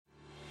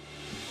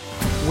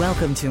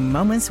Welcome to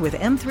Moments with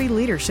M3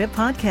 Leadership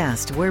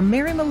Podcast, where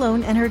Mary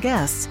Malone and her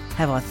guests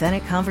have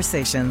authentic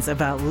conversations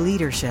about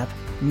leadership,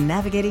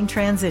 navigating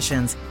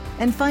transitions,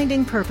 and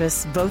finding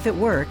purpose both at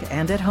work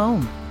and at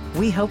home.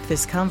 We hope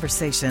this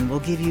conversation will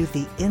give you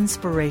the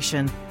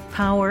inspiration,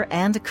 power,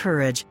 and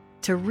courage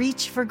to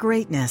reach for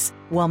greatness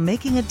while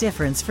making a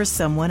difference for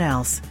someone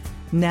else.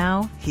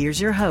 Now, here's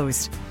your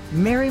host,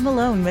 Mary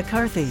Malone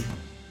McCarthy.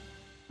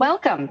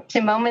 Welcome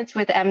to Moments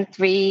with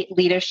M3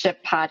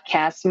 Leadership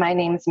Podcast. My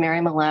name is Mary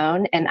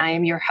Malone, and I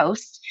am your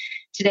host.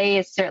 Today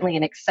is certainly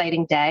an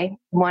exciting day,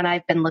 one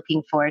I've been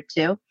looking forward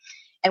to.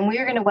 And we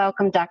are going to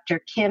welcome Dr.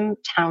 Kim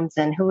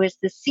Townsend, who is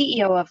the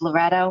CEO of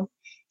Loretto,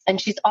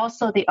 and she's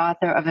also the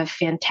author of a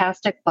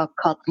fantastic book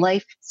called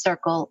Life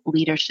Circle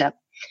Leadership: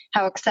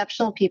 How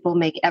Exceptional People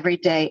Make Every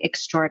Day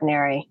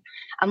Extraordinary.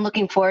 I'm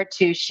looking forward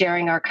to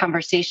sharing our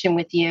conversation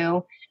with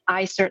you.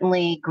 I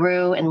certainly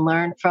grew and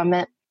learned from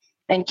it.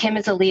 And Kim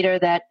is a leader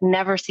that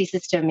never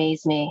ceases to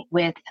amaze me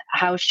with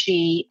how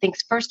she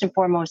thinks first and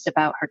foremost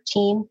about her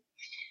team,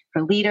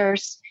 her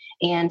leaders,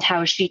 and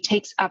how she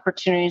takes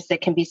opportunities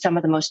that can be some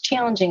of the most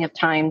challenging of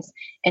times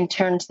and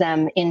turns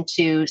them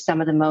into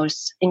some of the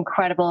most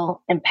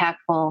incredible,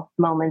 impactful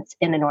moments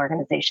in an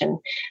organization.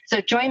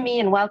 So join me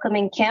in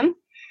welcoming Kim,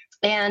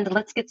 and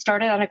let's get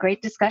started on a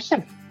great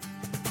discussion.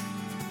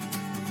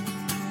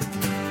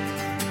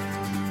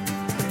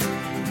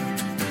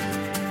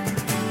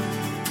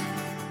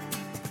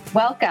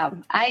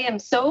 Welcome. I am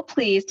so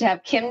pleased to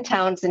have Kim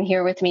Townsend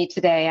here with me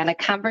today on a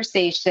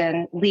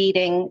conversation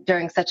leading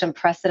during such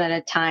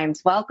unprecedented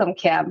times. Welcome,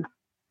 Kim.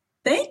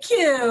 Thank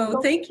you.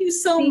 Thank you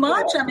so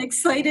much. I'm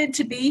excited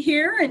to be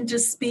here and to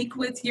speak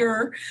with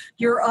your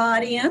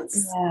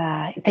audience.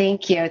 Yeah,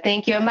 thank you.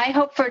 Thank you. And my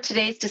hope for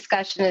today's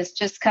discussion is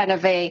just kind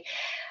of a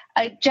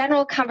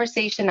general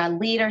conversation on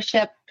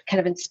leadership, kind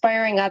of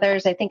inspiring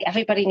others. I think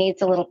everybody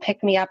needs a little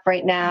pick-me-up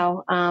right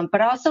now, but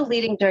also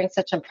leading during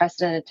such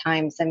unprecedented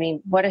times. I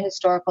mean, what a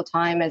historical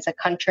time as a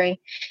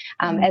country,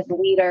 as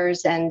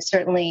leaders, and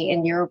certainly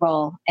in your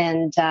role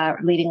and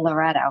leading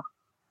Loretto.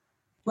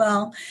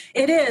 Well,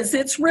 it is.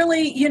 It's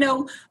really,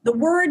 the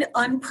word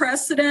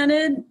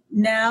unprecedented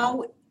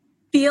now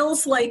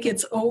feels like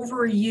it's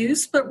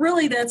overused, but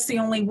really that's the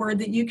only word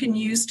that you can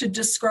use to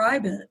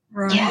describe it,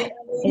 right? Yeah.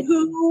 I mean,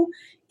 who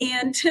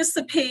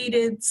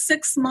anticipated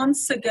 6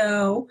 months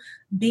ago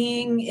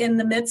being in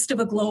the midst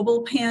of a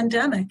global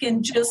pandemic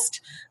and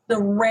just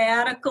the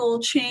radical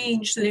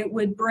change that it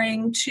would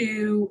bring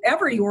to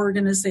every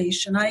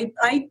organization? I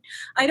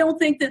don't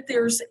think that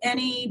there's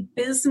any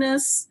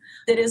business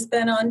that has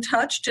been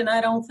untouched, and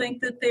I don't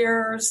think that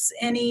there's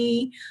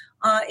any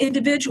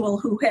individual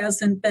who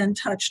hasn't been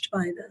touched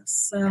by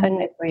this.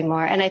 Couldn't agree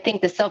more. And I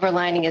think the silver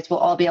lining is we'll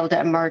all be able to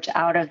emerge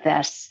out of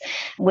this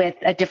with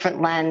a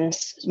different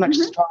lens, much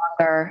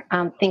stronger,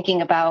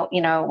 thinking about,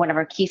 one of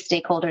our key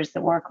stakeholders,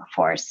 the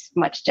workforce,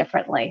 much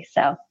differently.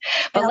 So,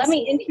 but Let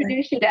me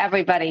introduce you to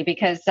everybody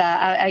because,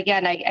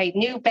 again, I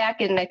knew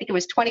back in, I think it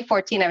was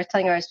 2014, I was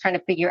telling you I was trying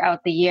to figure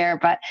out the year,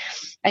 but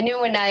I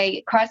knew when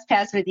I crossed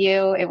paths with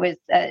you, it was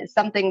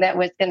something that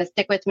was going to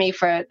stick with me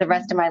for the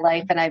rest of my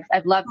life. And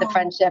I've loved the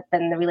friendship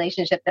and the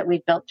relationship that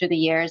we've built through the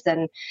years.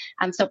 And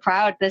I'm so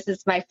proud. This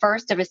is my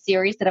first of a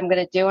series that I'm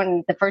going to do.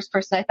 And the first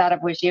person I thought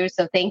of was you.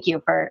 So thank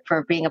you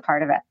for being a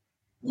part of it.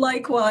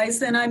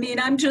 Likewise. And I mean,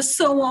 I'm just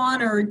so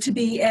honored to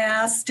be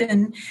asked.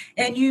 And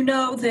you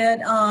know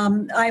that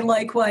I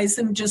likewise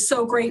am just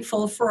so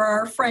grateful for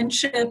our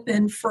friendship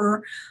and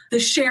for the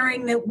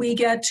sharing that we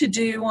get to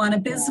do on a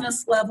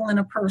business level and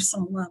a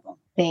personal level.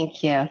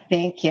 Thank you.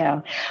 Thank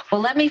you.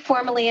 Well, let me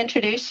formally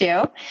introduce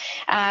you.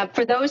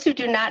 For those who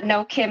do not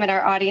know Kim in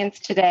our audience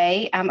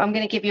today, I'm going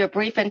to give you a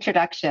brief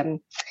introduction.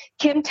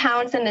 Kim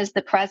Townsend is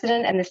the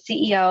president and the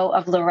CEO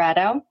of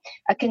Loretto,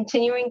 a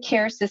continuing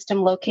care system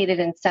located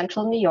in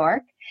central New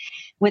York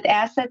with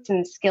assets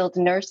in skilled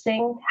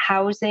nursing,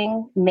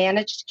 housing,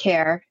 managed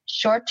care,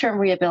 short-term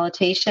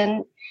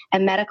rehabilitation,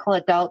 and medical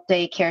adult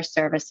day care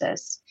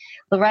services.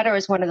 Loretto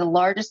is one of the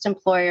largest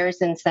employers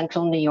in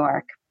central New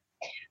York.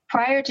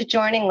 Prior to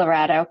joining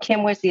Loretto,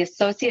 Kim was the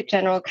Associate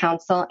General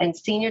Counsel and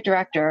Senior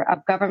Director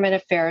of Government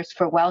Affairs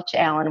for Welch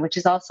Allyn, which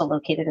is also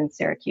located in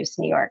Syracuse,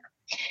 New York.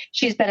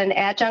 She's been an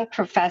adjunct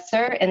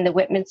professor in the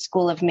Whitman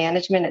School of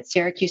Management at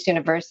Syracuse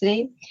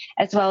University,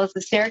 as well as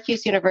the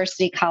Syracuse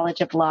University College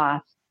of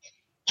Law.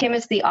 Kim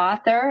is the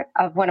author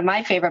of one of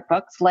my favorite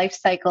books, Life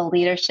Cycle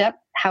Leadership: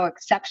 How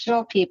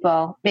Exceptional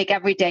People Make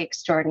Every Day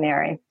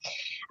Extraordinary.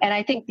 And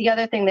I think the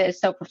other thing that is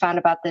so profound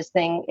about this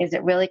thing is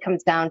it really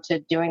comes down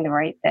to doing the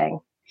right thing.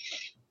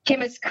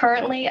 Kim is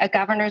currently a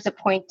governor's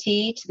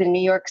appointee to the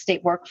New York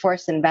State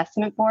Workforce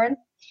Investment Board.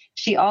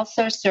 She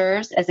also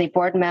serves as a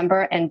board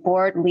member and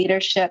board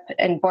leadership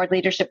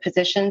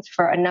positions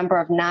for a number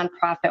of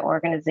nonprofit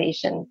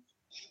organizations.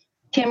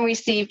 Kim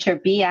received her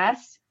BS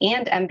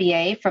and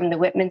MBA from the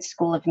Whitman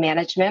School of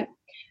Management,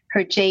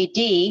 her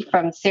JD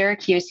from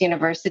Syracuse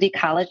University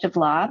College of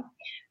Law,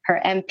 her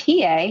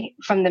MPA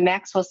from the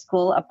Maxwell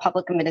School of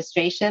Public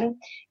Administration,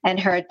 and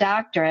her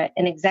doctorate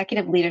in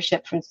executive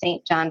leadership from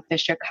St. John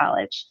Fisher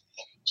College.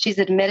 She's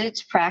admitted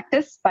to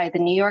practice by the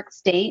New York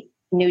State,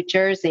 New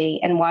Jersey,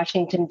 and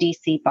Washington,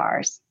 D.C.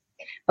 bars.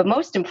 But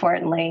most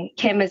importantly,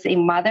 Kim is a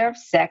mother of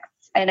 6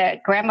 and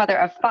a grandmother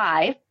of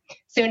 5,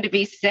 soon to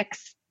be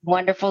 6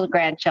 wonderful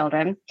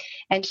grandchildren.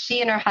 And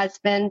she and her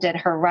husband and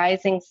her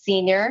rising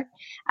senior,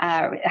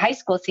 high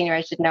school senior,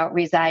 I should note,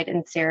 reside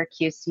in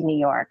Syracuse, New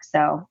York.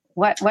 So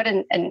what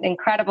an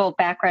incredible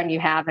background you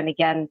have. And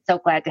again, so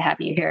glad to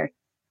have you here.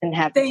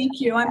 Thank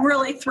you. I'm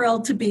really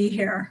thrilled to be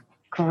here.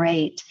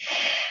 Great.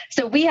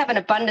 So we have an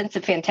abundance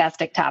of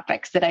fantastic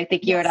topics that I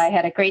think you and I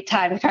had a great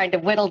time trying to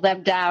whittle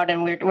them down,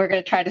 and we're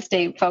going to try to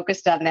stay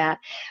focused on that.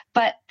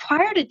 But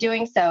prior to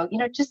doing so,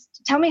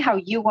 just tell me how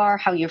you are,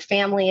 how your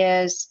family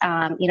is,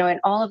 and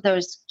all of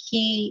those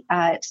key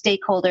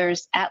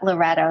stakeholders at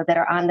Loretto that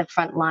are on the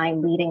front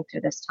line leading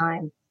through this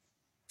time.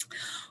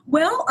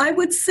 Well, I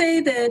would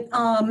say that,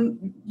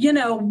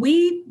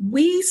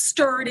 we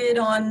started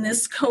on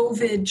this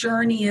COVID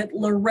journey at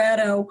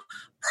Loretto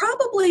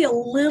probably a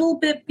little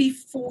bit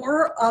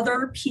before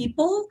other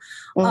people,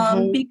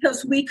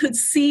 because we could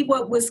see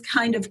what was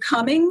kind of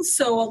coming.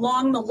 So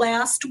along the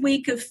last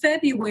week of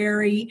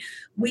February,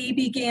 we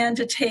began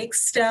to take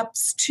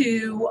steps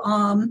to,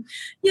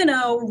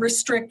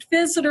 restrict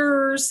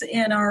visitors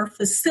in our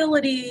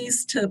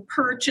facilities, to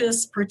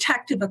purchase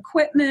protective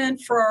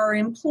equipment for our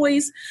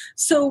employees.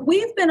 So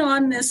we've been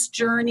on this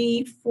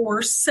journey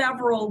for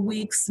several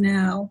weeks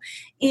now.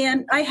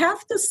 And I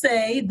have to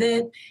say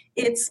that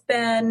it's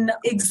been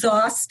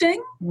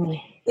exhausting.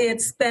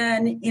 It's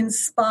been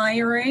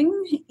inspiring,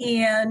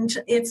 and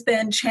it's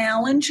been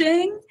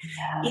challenging.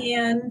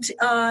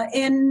 Yeah.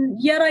 And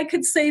yet I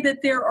could say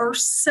that there are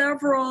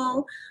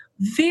several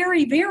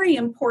very, very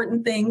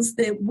important things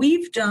that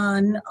we've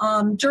done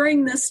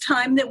during this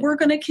time that we're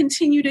going to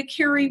continue to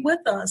carry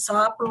with us.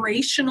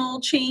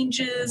 Operational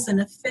changes and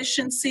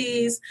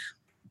efficiencies,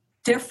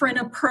 different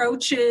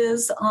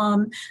approaches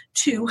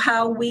to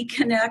how we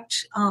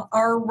connect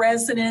our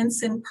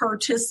residents and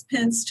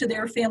participants to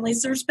their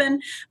families. There's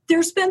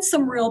been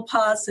some real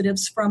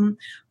positives from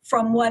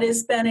what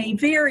has been a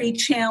very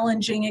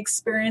challenging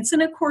experience.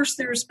 And of course,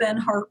 there's been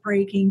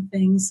heartbreaking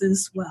things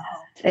as well.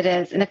 It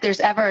is. And if there's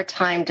ever a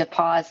time to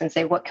pause and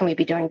say, what can we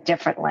be doing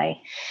differently?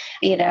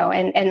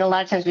 And a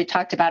lot of times we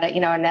talked about it,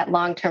 in that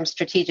long-term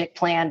strategic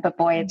plan, but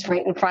boy, it's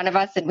right in front of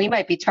us and we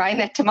might be trying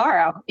that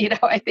tomorrow,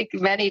 I think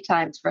many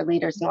times for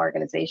leaders and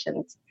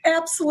organizations.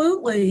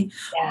 Absolutely.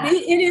 Yeah.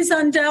 It has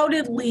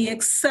undoubtedly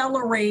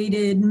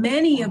accelerated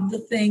many of the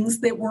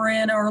things that were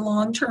in our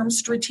long-term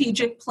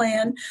strategic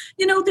plan.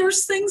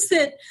 There's things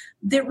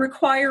that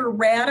require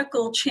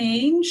radical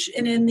change,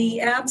 and in the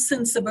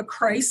absence of a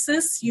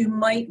crisis, you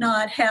might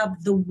not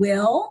have the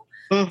will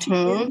to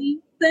do these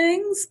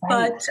things,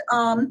 but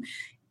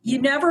you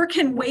never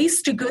can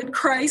waste a good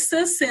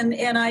crisis,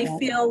 and I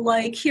feel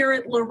like here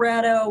at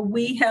Loretto,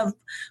 we have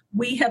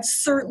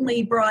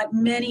certainly brought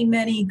many,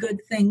 many good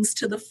things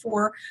to the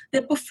fore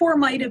that before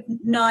might have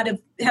not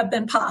have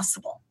been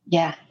possible.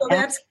 Yeah, so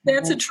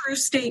that's a true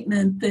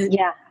statement.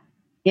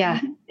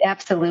 Yeah,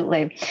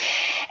 absolutely.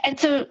 And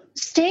so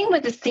staying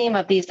with the theme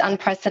of these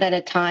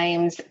unprecedented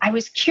times, I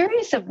was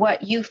curious of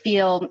what you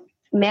feel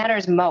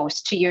matters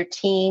most to your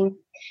team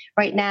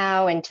right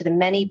now and to the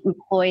many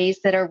employees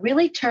that are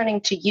really turning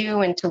to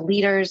you and to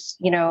leaders,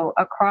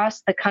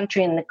 across the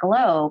country and the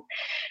globe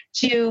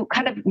to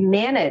kind of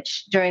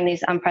manage during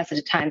these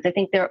unprecedented times. I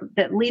think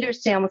that leaders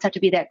today almost have to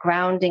be that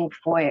grounding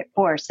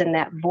force and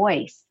that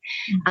voice.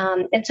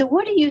 And so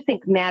what do you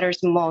think matters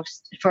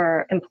most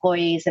for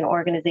employees and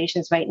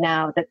organizations right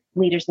now that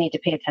leaders need to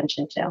pay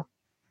attention to?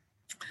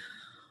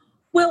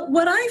 Well,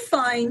 what I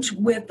find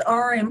with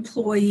our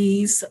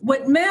employees,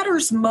 what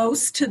matters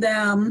most to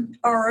them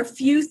are a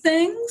few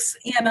things.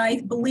 And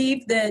I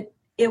believe that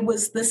it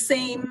was the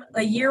same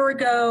a year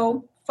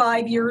ago,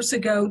 5 years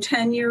ago,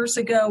 10 years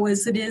ago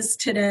as it is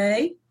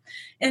today.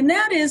 And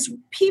that is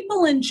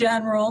people in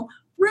general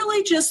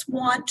really just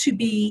want to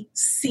be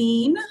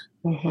seen.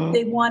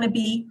 They want to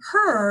be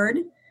heard.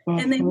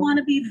 And they want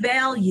to be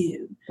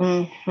valued.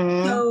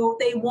 So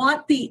they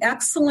want the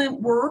excellent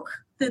work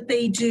that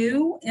they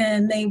do,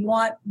 and they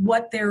want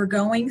what they're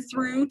going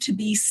through to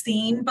be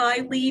seen by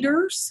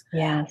leaders.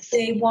 Yes.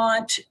 They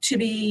want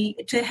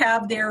to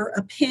have their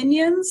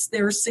opinions,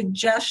 their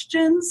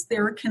suggestions,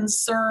 their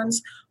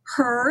concerns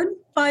heard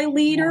by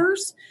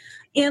leaders.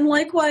 Yeah. And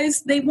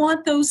likewise, they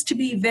want those to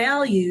be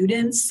valued.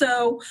 And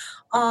so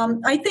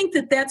I think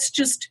that that's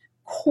just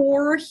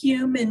core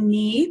human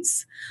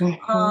needs.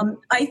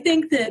 I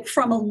think that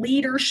from a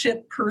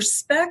leadership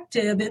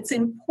perspective, it's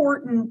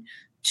important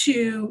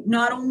to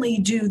not only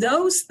do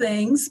those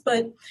things,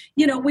 but,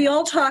 we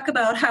all talk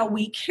about how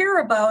we care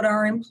about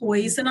our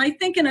employees. And I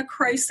think in a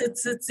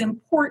crisis, it's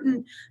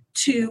important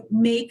to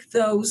make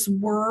those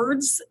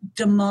words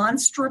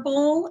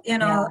demonstrable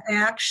in our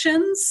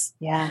actions.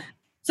 Yeah.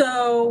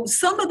 So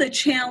some of the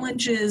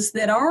challenges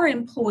that our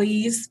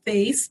employees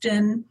faced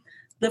in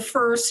the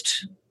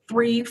first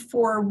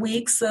 3-4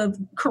 weeks of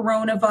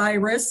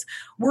coronavirus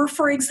were,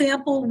 for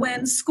example,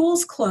 when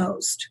schools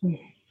closed.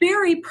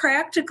 very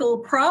practical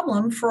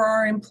problem for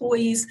our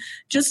employees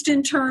just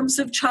in terms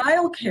of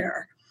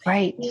childcare.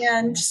 Right.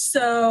 And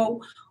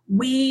so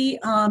we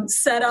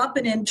set up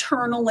an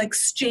internal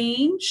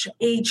exchange,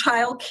 a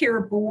child care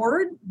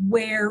board,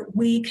 where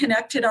we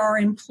connected our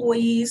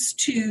employees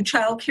to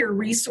child care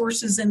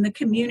resources in the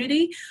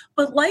community.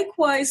 But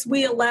likewise,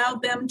 we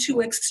allowed them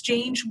to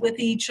exchange with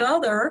each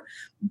other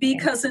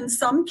because in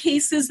some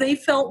cases they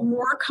felt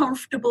more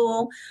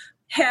comfortable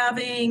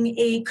having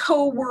a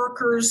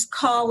coworker's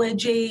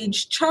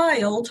college-age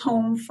child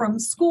home from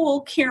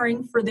school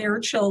caring for their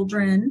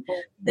children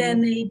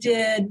than they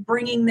did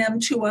bringing them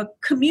to a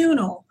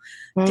communal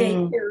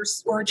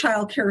daycare or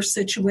childcare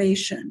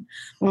situation.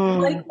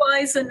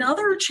 Likewise,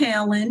 another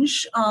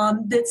challenge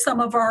that some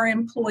of our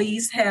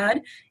employees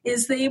had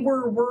is they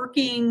were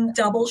working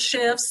double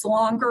shifts,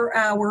 longer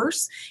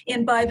hours,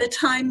 and by the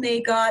time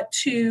they got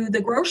to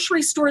the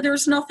grocery store,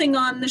 there's nothing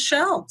on the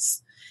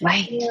shelves.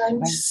 Right.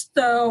 And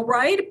so,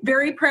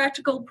 very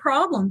practical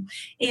problem.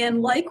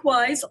 And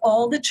likewise,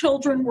 all the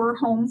children were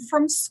home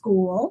from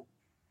school.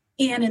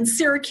 And in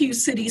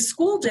Syracuse City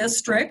school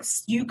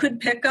districts, you could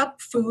pick up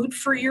food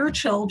for your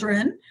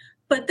children,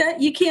 but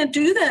that you can't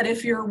do that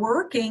if you're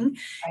working.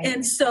 Right.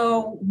 And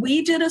so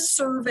we did a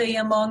survey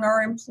among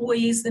our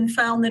employees and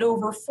found that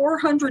over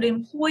 400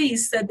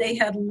 employees said they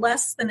had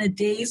less than a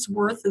day's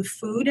worth of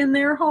food in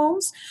their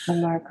homes.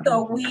 Remarkable.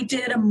 So we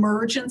did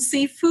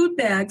emergency food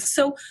bags.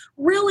 So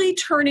really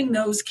turning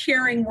those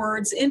caring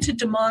words into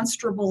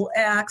demonstrable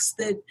acts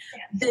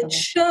that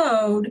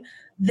showed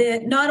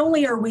that not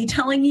only are we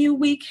telling you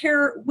we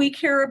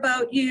care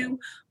about you,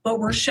 but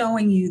we're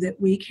showing you that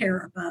we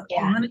care about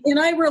you. And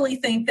I really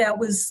think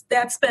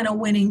that's been a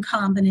winning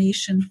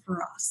combination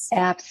for us.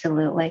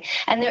 Absolutely.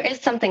 And there is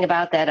something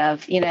about that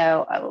of,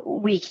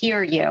 we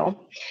hear you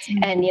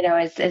and,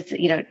 as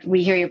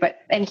we hear you,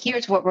 and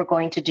here's what we're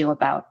going to do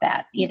about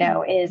that,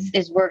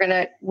 is we're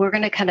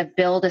going to kind of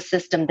build a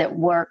system that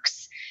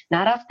works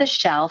not off the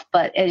shelf,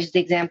 but as the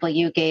example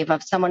you gave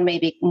of someone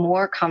maybe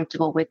more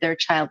comfortable with their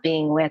child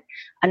being with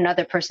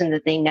another person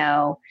that they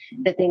know,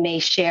 that they may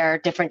share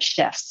different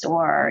shifts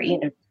or,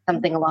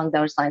 something along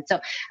those lines. So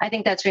I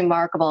think that's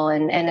remarkable.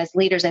 And as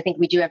leaders, I think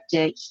we do have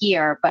to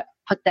hear, but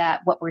put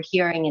what we're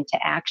hearing into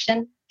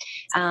action,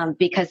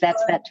 because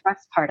that's that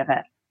trust part of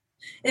it.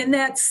 And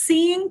that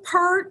seeing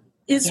part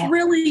is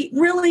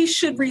really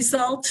should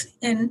result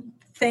in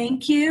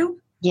thank you.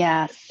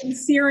 Yes.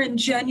 Sincere and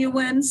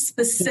genuine,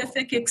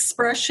 specific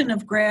expression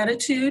of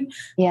gratitude.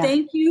 Yeah.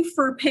 Thank you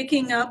for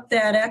picking up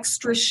that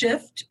extra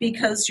shift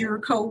because your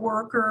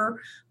coworker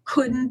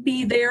couldn't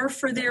be there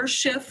for their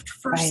shift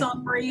for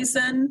some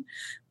reason.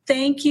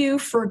 Thank you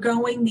for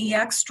going the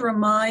extra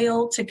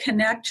mile to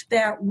connect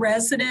that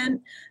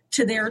resident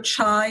to their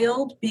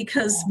child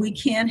because we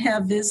can't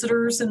have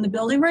visitors in the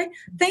building, right?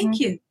 Thank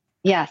you.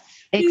 Yes,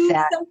 exactly.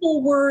 2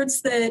 simple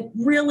words that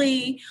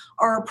really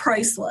are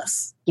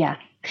priceless. Yeah.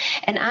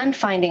 And I'm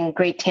finding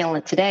great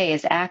talent today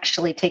is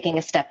actually taking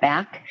a step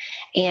back.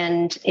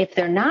 And if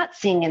they're not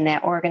seeing in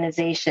that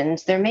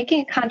organizations, they're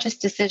making a conscious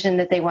decision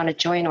that they want to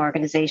join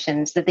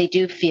organizations, that they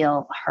do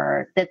feel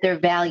heard, that their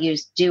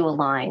values do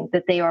align,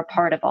 that they are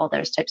part of all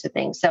those types of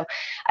things. So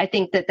I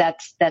think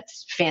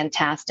that's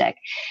fantastic.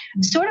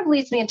 Mm-hmm. Sort of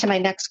leads me into my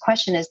next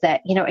question is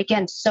that,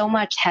 again, so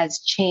much has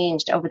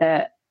changed over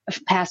the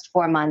past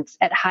 4 months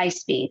at high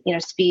speed,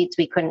 speeds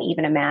we couldn't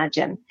even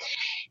imagine.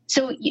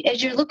 So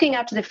as you're looking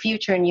out to the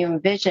future and you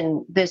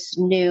envision this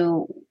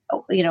new,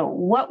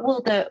 what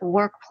will the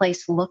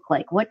workplace look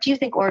like? What do you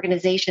think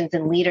organizations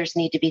and leaders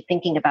need to be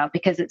thinking about?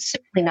 Because it's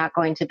simply not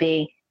going to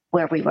be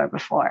where we were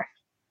before.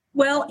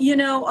 Well,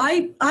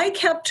 I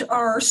kept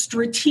our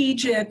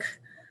strategic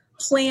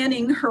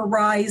planning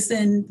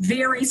horizon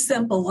very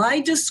simple.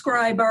 I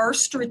describe our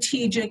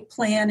strategic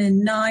plan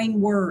in 9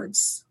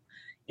 words.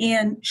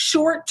 And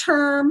short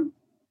term,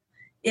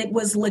 it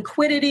was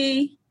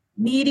liquidity.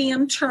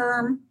 Medium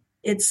term,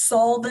 it's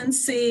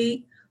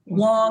solvency.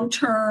 Long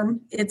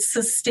term, it's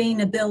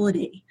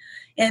sustainability.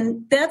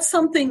 And that's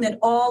something that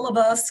all of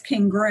us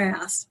can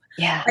grasp.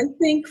 Yeah. I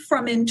think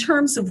in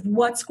terms of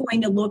what's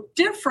going to look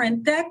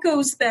different, that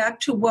goes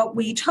back to what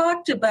we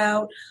talked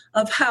about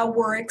of how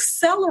we're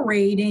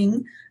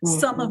accelerating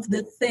some of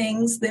the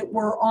things that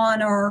were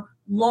on our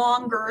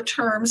longer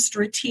term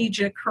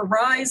strategic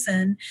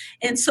horizon.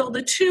 And so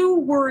the 2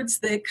 words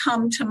that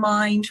come to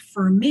mind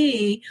for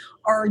me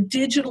are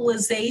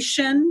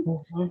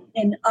digitalization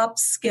and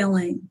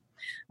upskilling.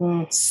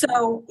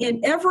 So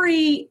in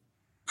every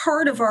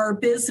part of our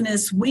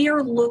business, we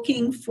are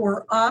looking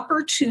for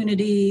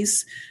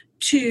opportunities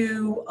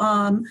to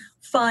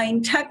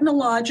find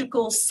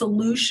technological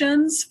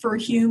solutions for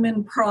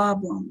human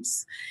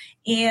problems.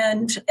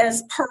 And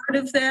as part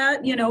of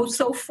that,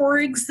 so for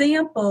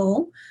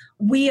example,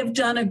 we have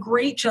done a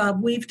great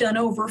job. We've done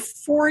over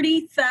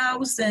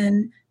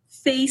 40,000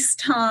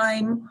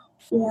 FaceTime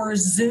or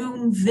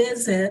Zoom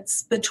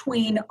visits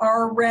between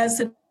our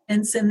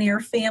residents and their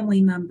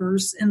family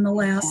members in the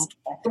last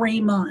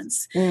 3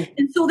 months.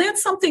 And so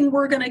that's something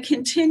we're going to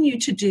continue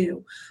to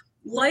do.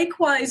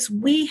 likewise,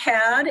 we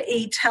had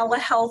a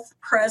telehealth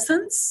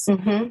presence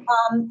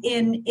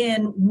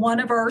in one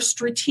of our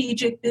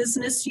strategic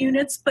business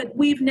units, but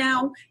we've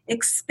now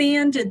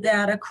expanded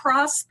that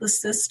across the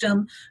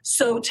system.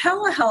 So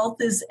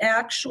telehealth is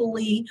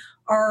actually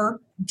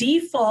our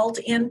default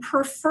and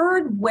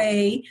preferred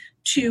way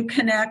to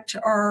connect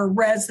our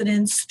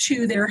residents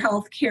to their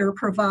healthcare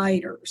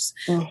providers.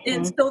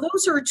 And so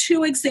those are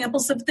two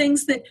examples of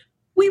things that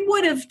we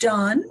would have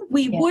done,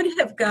 we would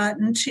have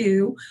gotten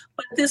to,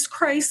 but this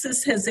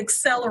crisis has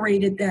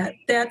accelerated that.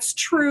 That's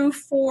true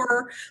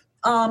for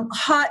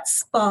hot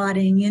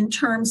spotting in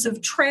terms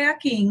of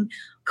tracking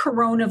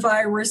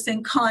coronavirus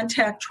and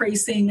contact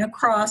tracing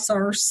across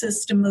our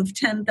system of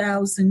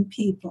 10,000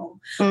 people.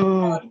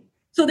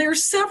 So there are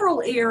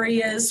several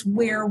areas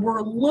where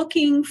we're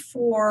looking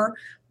for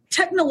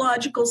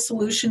technological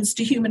solutions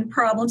to human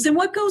problems. And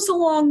what goes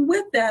along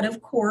with that,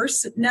 of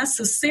course,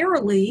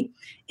 necessarily,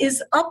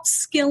 is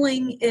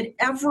upskilling at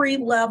every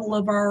level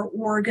of our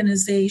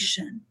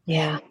organization.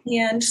 Yeah.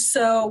 And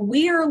so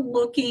we are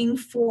looking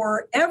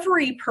for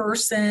every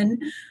person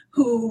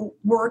who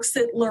works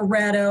at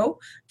Loretto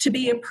to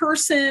be a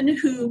person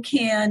who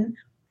can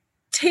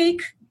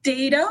take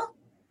data,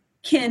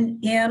 can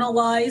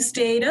analyze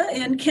data,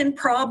 and can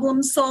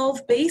problem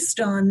solve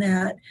based on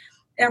that.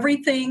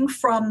 Everything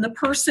from the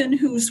person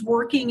who's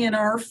working in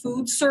our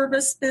food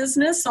service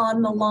business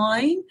on the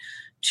line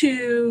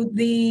to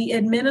the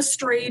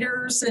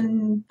administrators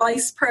and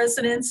vice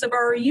presidents of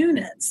our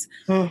units.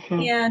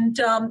 And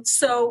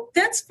so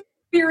that's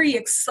very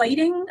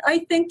exciting,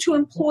 I think, to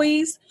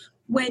employees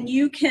when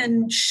you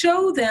can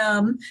show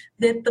them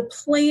that the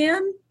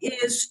plan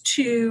is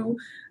to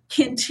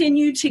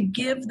continue to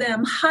give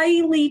them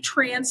highly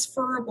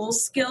transferable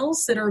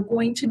skills that are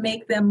going to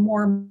make them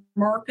more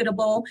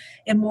marketable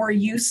and more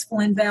useful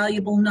and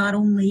valuable, not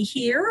only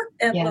here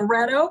at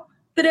Loretto,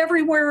 but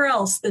everywhere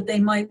else that they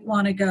might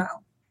want to go.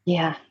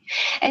 Yeah.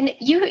 And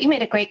you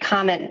made a great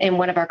comment in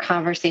one of our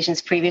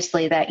conversations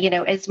previously that,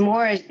 as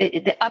more as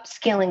the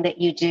upscaling that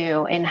you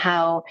do and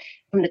how,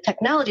 from the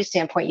technology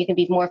standpoint, you can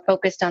be more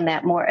focused on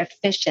that, more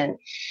efficient.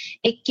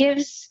 It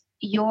gives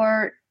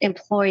your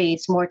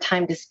employees more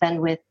time to spend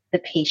with the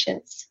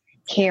patients,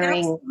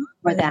 caring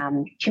for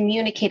them,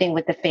 communicating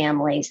with the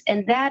families.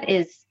 And that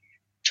is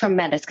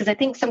tremendous, because I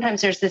think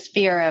sometimes there's this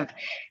fear of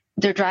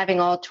they're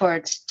driving all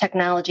towards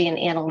technology and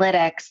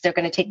analytics. They're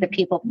going to take the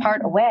people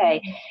part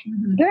away.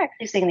 You're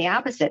actually saying the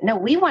opposite. No,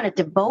 we want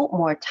to devote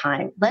more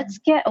time. Let's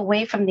get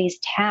away from these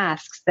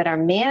tasks that are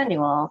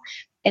manual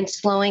and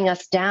slowing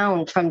us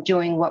down from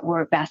doing what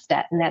we're best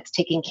at, and that's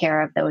taking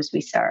care of those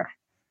we serve.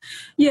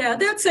 Yeah,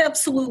 that's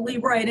absolutely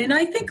right. And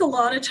I think a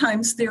lot of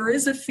times there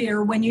is a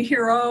fear when you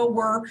hear,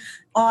 we're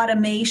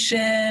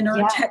automation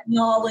or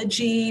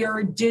technology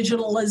or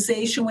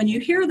digitalization. When you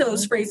hear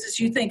those phrases,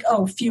 you think,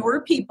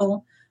 fewer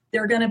people.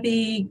 They're going to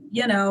be,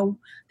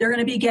 they're going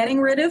to be getting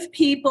rid of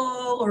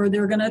people, or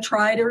they're going to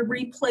try to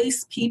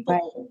replace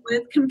people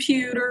with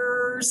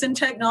computers and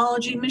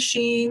technology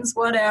machines,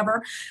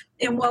 whatever.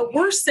 And what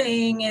we're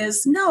saying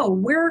is, no,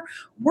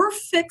 we're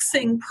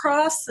fixing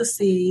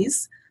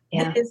processes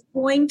that is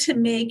going to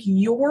make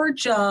your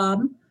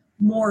job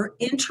more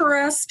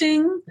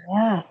interesting,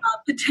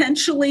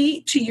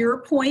 potentially, to your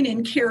point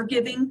in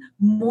caregiving,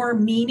 more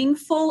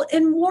meaningful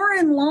and more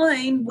in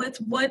line with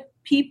what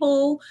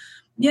people,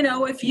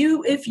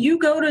 if you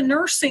go to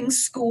nursing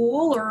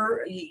school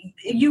or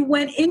you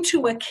went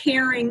into a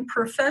caring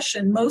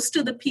profession, most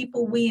of the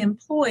people we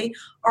employ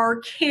are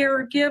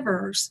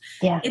caregivers.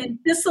 And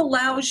this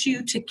allows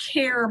you to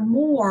care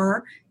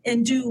more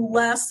and do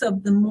less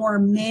of the more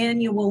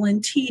manual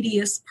and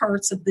tedious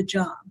parts of the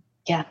job.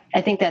 Yeah,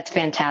 I think that's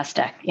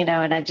fantastic,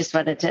 and I just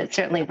wanted to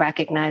certainly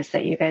recognize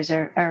that you guys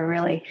are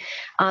really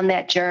on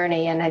that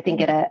journey, and I think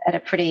at a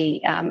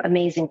pretty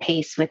amazing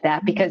pace with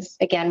that, because,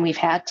 again, we've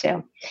had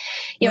to.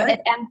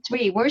 At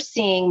M3, we're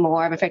seeing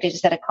more, in fact, I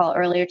just had a call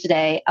earlier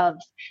today of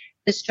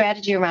the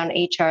strategy around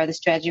HR, the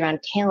strategy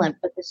around talent,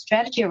 but the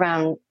strategy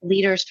around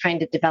leaders trying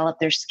to develop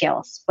their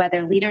skills,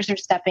 whether leaders are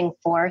stepping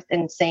forth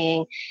and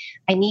saying,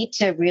 I need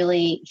to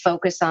really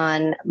focus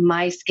on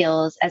my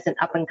skills as an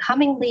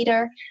up-and-coming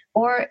leader,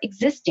 or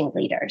existing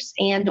leaders,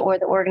 and or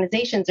the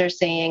organizations are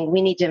saying,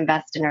 we need to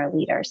invest in our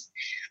leaders.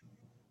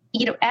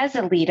 As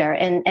a leader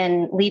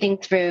and leading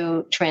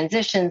through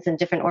transitions in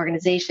different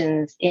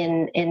organizations,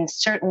 in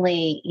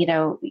certainly,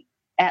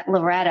 at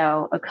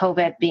Loretto,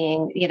 COVID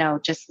being,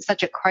 just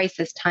such a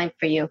crisis time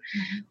for you,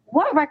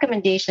 what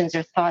recommendations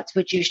or thoughts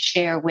would you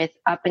share with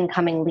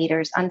up-and-coming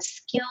leaders on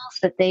skills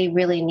that they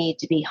really need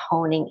to be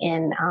honing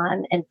in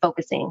on and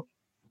focusing?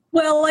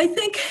 Well, I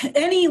think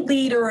any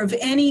leader of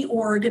any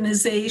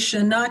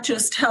organization, not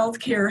just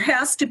healthcare,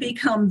 has to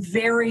become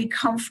very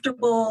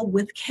comfortable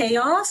with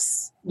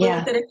chaos, a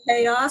little bit of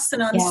chaos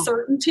and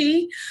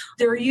uncertainty.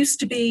 There used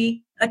to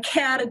be a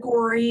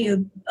category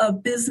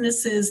of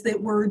businesses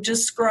that were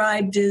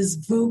described as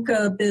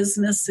VUCA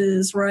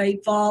businesses,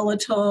 right?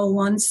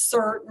 Volatile,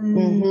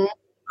 uncertain,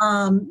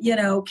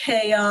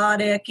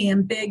 chaotic,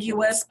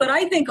 ambiguous. But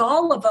I think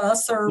all of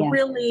us are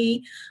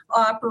really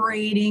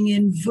operating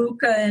in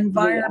VUCA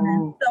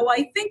environments. So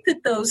I think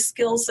that those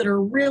skills that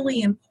are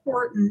really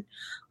important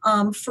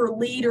for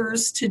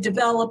leaders to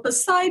develop,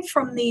 aside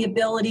from the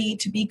ability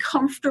to be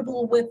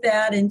comfortable with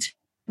that and to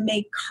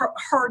make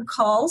hard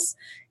calls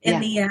in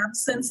the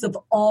absence of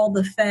all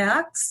the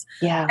facts.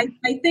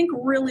 I think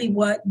really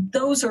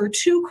those are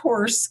two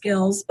core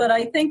skills, but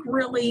I think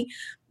really,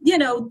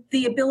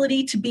 the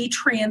ability to be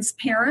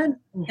transparent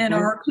in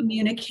our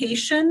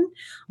communication,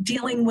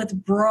 dealing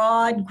with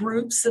broad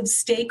groups of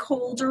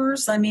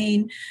stakeholders. I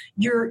mean,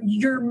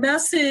 your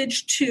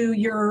message to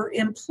your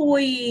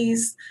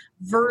employees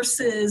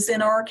versus,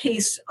 in our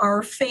case,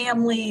 our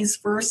families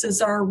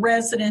versus our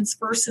residents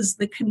versus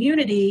the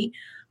community,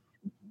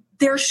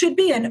 there should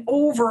be an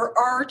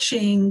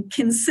overarching,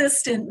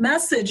 consistent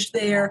message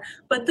there,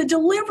 but the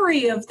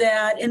delivery of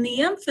that and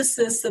the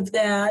emphasis of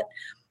that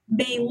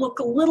may look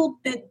a little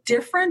bit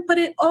different, but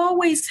it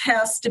always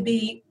has to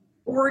be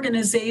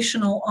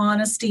organizational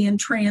honesty and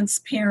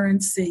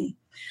transparency.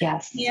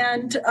 Yes.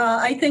 And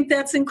I think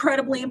that's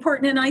incredibly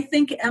important. And I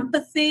think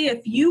empathy,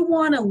 if you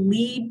want to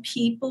lead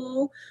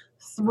people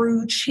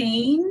through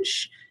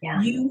change,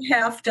 you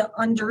have to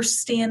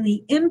understand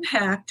the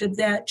impact of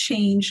that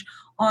change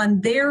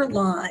on their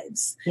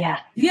lives.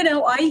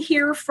 I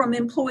hear from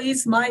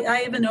employees, I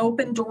have an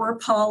open door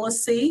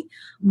policy.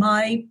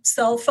 My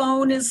cell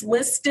phone is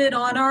listed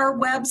on our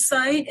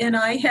website, and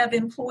I have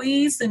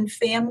employees and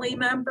family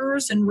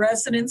members and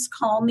residents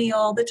call me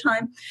all the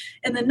time.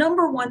 And the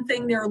number one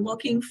thing they're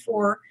looking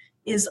for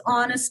is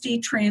honesty,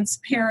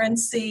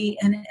 transparency,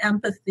 and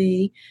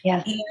empathy.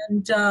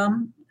 And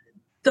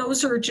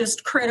those are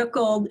just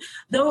critical.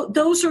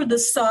 Those are the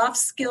soft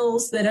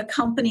skills that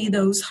accompany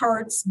those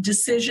hard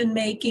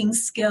decision-making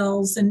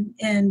skills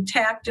and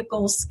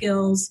tactical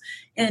skills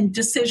and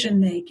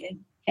decision-making.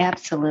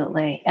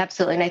 Absolutely.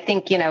 Absolutely. And I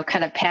think,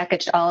 kind of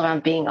packaged all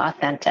around being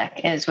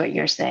authentic is what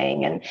you're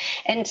saying.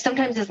 And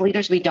sometimes as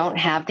leaders, we don't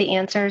have the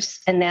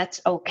answers, and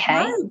that's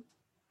okay. Right.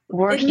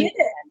 We're human.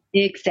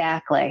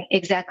 Exactly.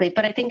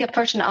 But I think a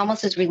person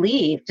almost is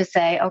relieved to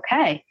say,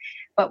 okay,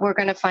 but we're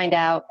going to find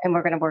out and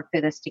we're going to work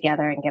through this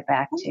together and get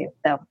back to you.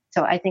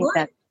 So I think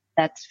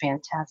that's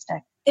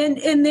fantastic.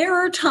 And there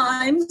are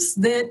times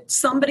that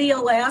somebody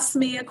will ask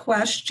me a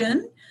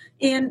question,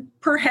 and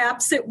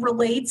perhaps it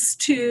relates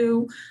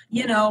to,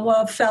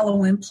 a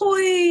fellow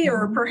employee,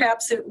 or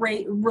perhaps it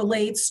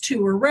relates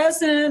to a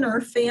resident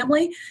or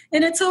family.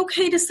 And it's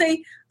okay to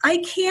say, I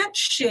can't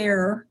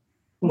share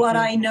what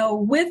I know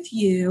with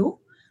you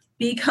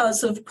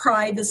because of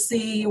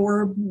privacy,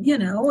 or,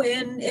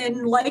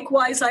 and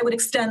likewise, I would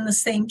extend the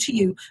same to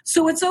you.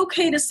 So it's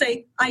okay to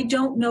say, I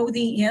don't know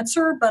the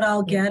answer, but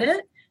I'll get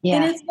it.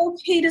 And it's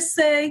okay to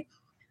say,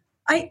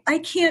 I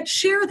can't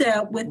share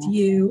that with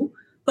you,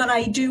 but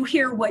I do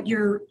hear what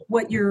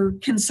your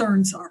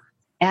concerns are.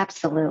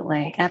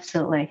 Absolutely.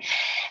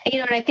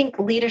 And I think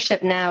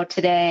leadership now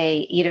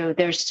today,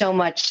 there's so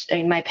much,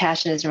 my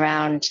passion is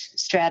around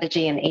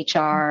strategy and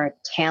HR,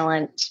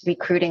 talent,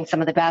 recruiting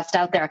some of the best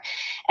out there.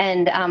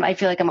 And I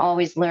feel like I'm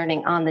always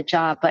learning on the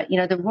job. But,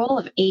 the role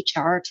of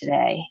HR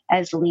today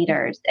as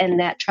leaders and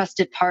that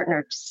trusted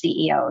partner to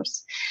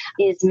CEOs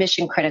is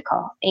mission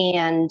critical.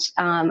 And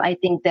I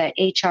think that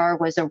HR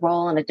was a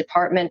role in a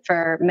department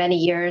for many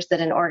years that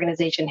an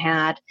organization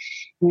had.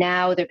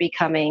 Now they're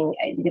becoming,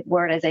 the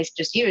word as I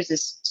just used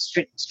is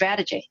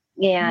strategy,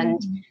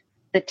 and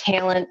the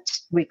talent,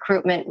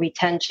 recruitment,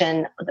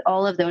 retention,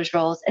 all of those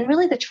roles, and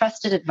really the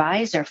trusted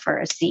advisor for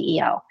a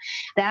CEO.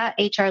 That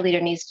HR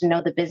leader needs to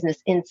know the business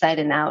inside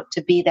and out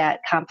to be that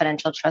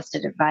confidential,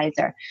 trusted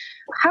advisor.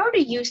 How do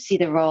you see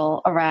the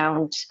role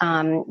around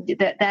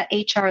that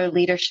HR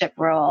leadership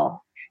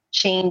role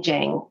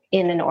changing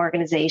in an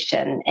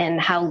organization, and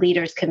how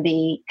leaders can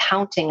be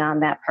counting on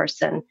that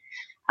person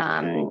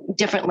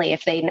differently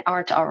if they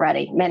aren't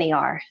already? Many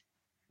are.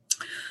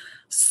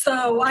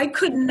 So I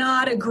could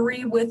not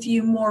agree with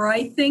you more.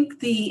 I think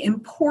the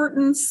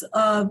importance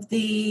of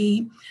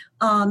the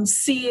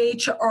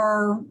CHRO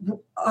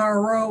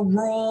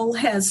role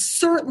has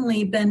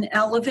certainly been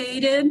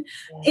elevated.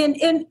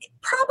 And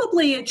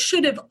probably it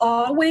should have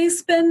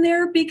always been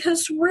there,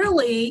 because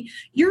really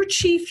your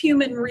chief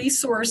human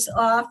resource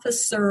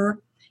officer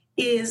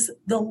is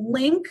the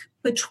link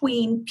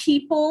between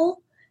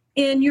people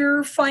in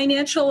your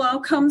financial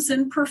outcomes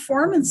and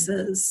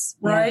performances,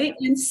 right?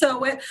 And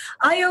so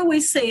I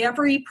always say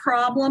every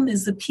problem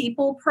is a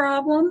people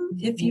problem.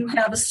 If you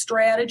have a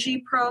strategy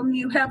problem,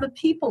 you have a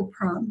people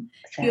problem.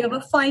 If you have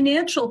a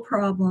financial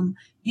problem,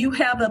 you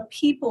have a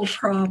people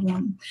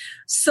problem.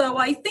 So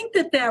I think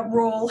that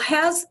role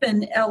has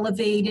been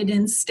elevated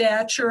in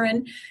stature.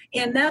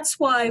 And that's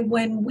why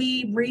when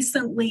we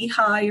recently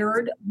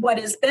hired what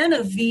has been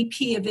a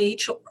VP of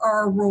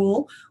HR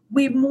role,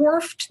 we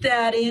morphed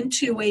that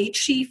into a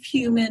chief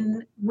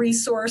human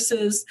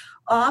resources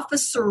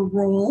officer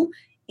role.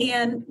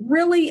 And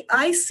really,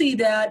 I see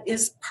that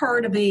as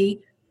part of a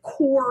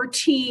core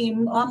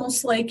team,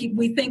 almost like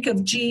we think of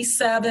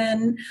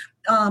G7.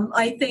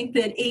 I think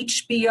that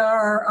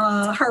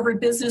HBR, Harvard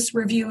Business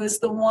Review, is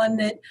the one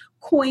that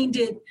coined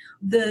it.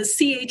 The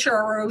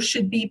CHRO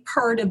should be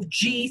part of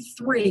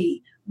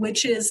G3,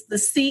 which is the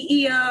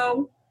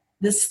CEO,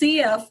 the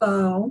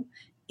CFO,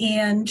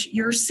 and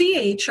your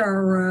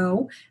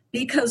CHRO,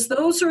 because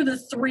those are the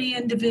three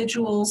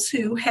individuals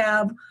who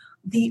have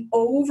the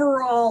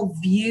overall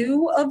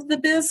view of the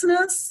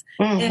business.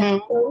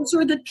 And those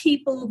are the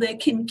people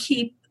that can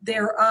keep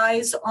their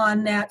eyes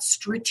on that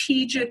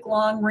strategic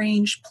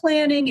long-range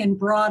planning and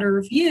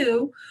broader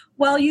view,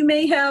 while you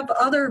may have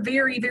other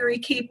very, very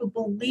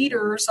capable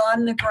leaders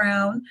on the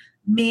ground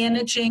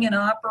managing and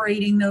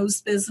operating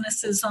those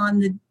businesses on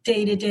the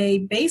day-to-day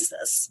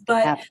basis.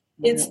 But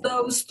it's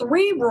those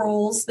three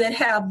roles that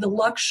have the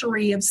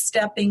luxury of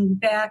stepping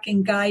back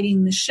and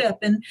guiding the ship.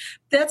 And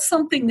that's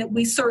something that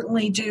we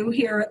certainly do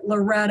here at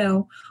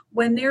Loretto.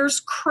 When there's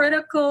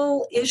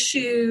critical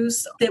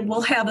issues that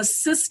will have a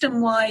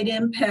system-wide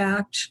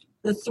impact,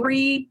 the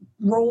three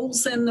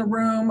roles in the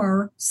room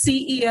are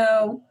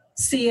CEO,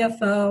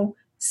 CFO,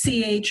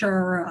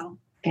 CHRO.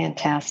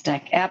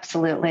 Fantastic.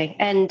 Absolutely.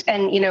 And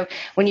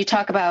when you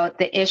talk about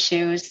the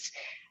issues,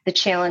 the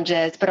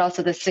challenges, but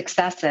also the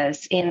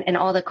successes and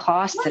all the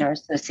costs that are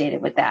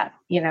associated with that,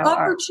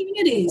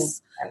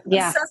 opportunities,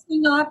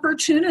 assessing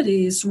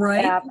opportunities,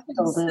 right?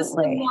 Absolutely.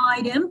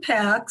 System-wide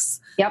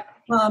impacts. Yep.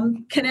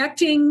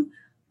 Connecting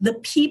the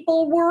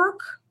people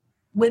work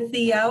with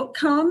the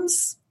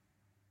outcomes.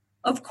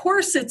 Of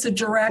course, it's a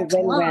direct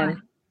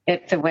line.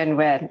 It's a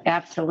win-win.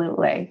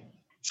 Absolutely.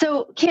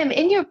 So, Kim,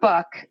 in your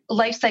book,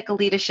 Life Cycle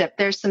Leadership,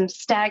 there's some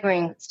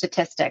staggering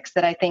statistics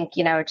that I think,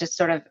 just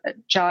sort of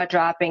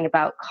jaw-dropping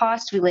about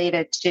costs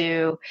related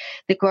to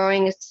the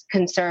growing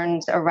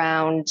concerns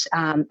around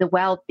the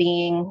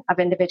well-being of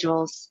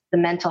individuals, the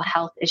mental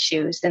health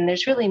issues. And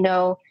there's really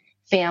no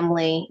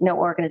family, no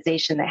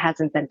organization that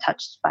hasn't been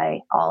touched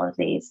by all of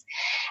these.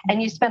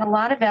 And you spent a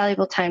lot of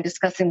valuable time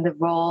discussing the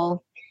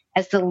role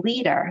as the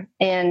leader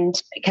and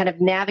kind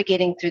of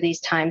navigating through these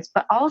times,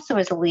 but also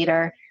as a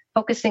leader,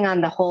 focusing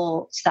on the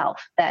whole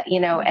self, that,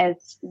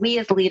 as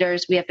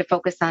leaders, we have to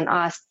focus on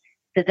us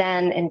to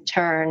then in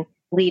turn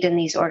lead in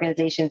these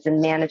organizations and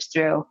manage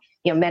through,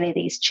 many of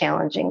these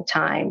challenging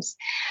times.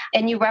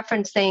 And you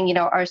referenced saying,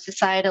 our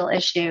societal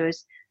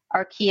issues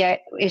are key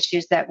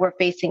issues that we're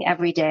facing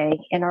every day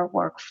in our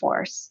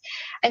workforce.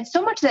 And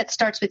so much of that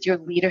starts with your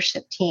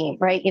leadership team,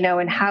 right?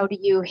 And how do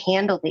you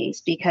handle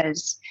these?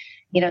 Because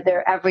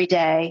they're every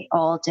day,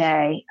 all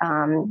day,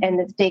 and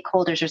the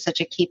stakeholders are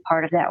such a key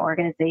part of that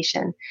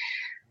organization.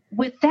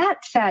 With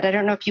that said, I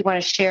don't know if you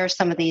want to share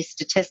some of these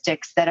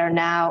statistics that are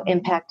now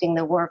impacting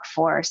the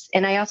workforce.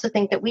 And I also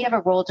think that we have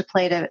a role to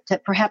play to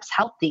perhaps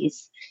help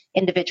these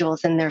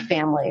individuals and their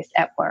families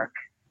at work.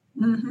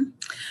 Mm-hmm.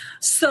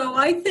 So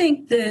I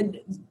think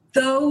that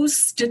those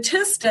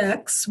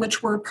statistics,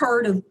 which were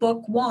part of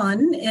book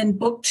 1, and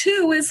book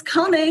 2 is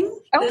coming.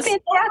 Oh,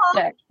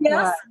 fantastic.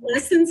 Yes,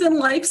 Lessons in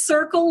Life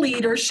Circle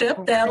Leadership.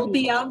 Okay. That'll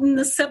be out in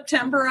the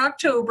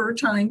September-October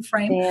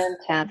timeframe.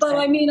 Fantastic. But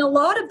a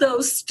lot of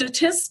those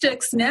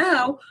statistics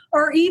now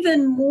are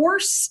even more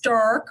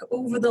stark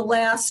over the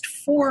last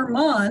 4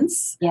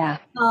 months. Yeah.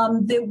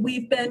 That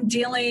we've been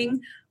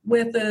dealing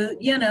with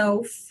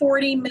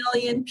 40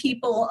 million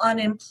people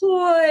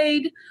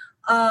unemployed,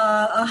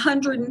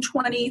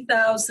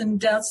 120,000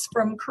 deaths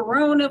from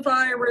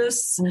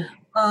coronavirus,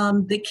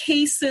 the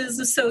cases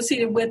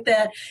associated with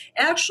that.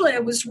 Actually, I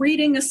was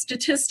reading a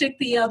statistic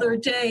the other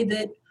day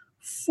that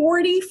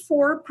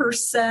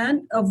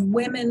 44% of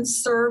women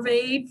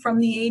surveyed from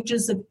the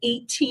ages of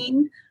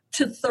 18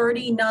 to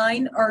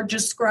 39 are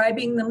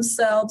describing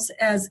themselves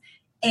as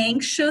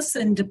anxious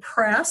and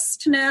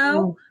depressed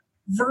now,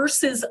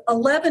 versus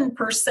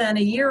 11%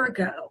 a year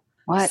ago.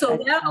 So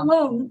that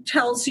alone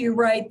tells you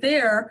right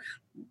there,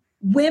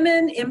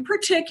 women in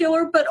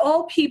particular, but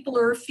all people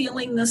are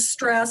feeling the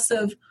stress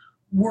of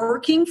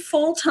working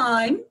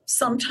full-time,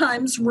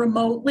 sometimes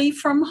remotely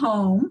from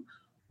home,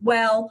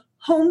 while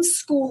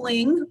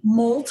homeschooling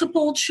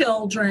multiple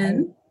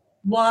children,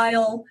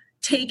 while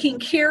taking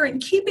care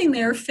and keeping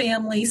their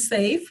family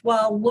safe,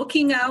 while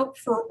looking out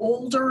for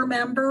older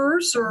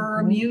members or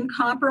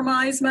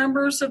immune-compromised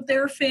members of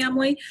their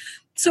family.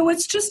 So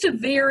it's just a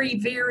very,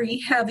 very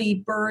heavy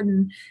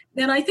burden.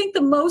 And I think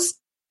the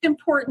most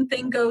important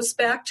thing goes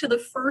back to the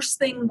first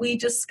thing we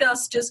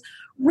discussed, is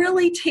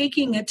really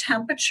taking a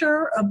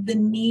temperature of the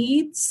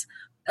needs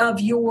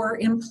of your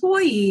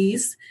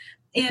employees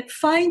and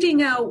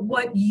finding out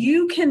what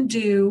you can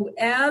do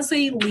as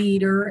a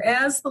leader,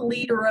 as the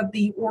leader of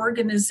the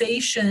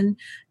organization,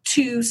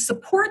 to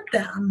support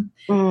them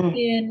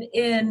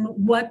in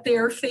what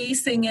they're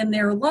facing in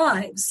their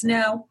lives.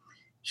 Now,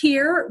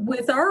 here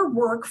with our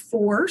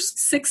workforce,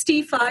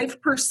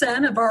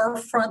 65% of our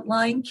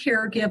frontline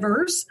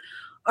caregivers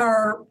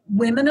are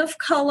women of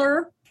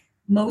color,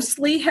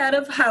 mostly head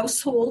of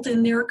household,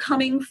 and they're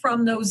coming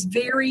from those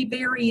very,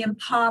 very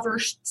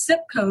impoverished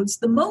zip codes,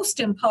 the most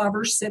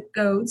impoverished zip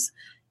codes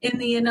in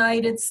the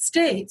United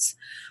States.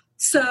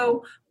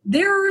 So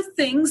there are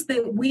things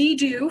that we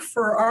do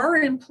for our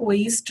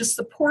employees to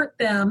support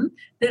them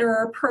that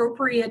are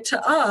appropriate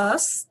to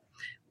us,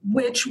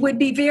 which would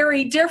be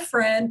very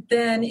different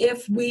than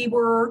if we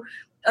were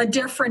a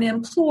different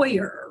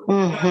employer.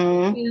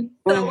 Mm-hmm. And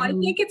so I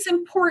think it's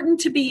important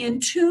to be in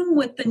tune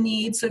with the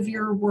needs of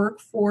your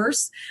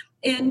workforce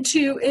and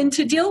to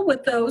deal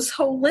with those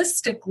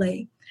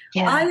holistically.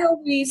 Yeah. I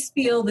always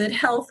feel that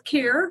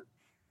healthcare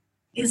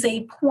is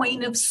a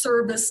point of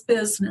service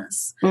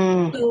business.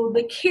 So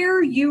the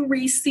care you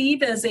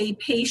receive as a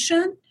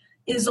patient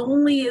is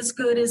only as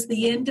good as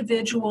the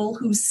individual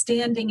who's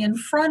standing in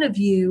front of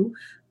you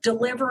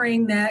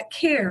delivering that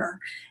care.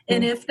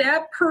 And if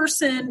that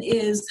person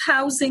is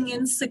housing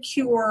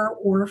insecure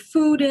or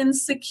food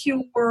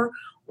insecure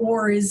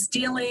or is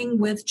dealing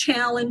with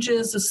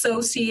challenges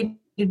associated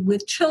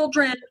with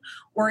children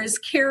or is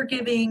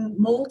caregiving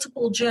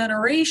multiple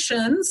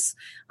generations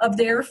of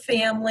their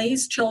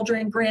families,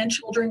 children,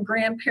 grandchildren,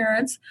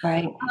 grandparents,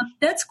 right.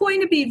 That's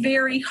going to be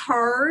very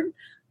hard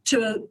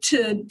to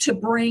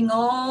bring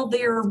all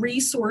their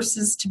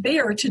resources to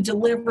bear to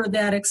deliver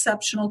that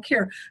exceptional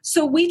care.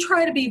 So we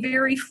try to be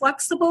very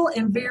flexible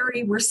and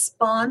very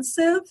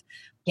responsive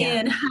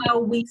in how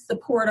we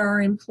support our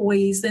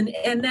employees.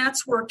 And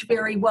that's worked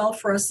very well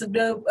for us.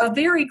 A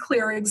very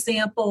clear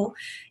example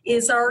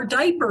is our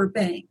diaper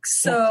bank.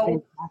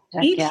 So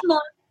each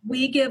month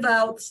we give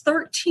out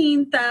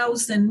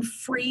 13,000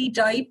 free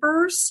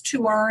diapers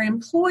to our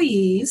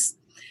employees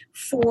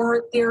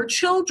for their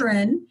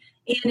children.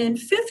 And in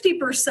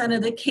 50%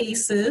 of the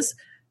cases,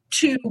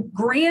 to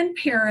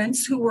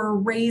grandparents who are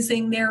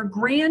raising their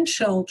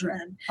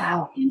grandchildren.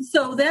 Wow. And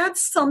so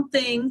that's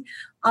something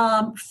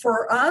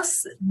for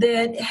us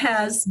that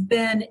has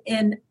been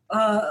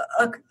a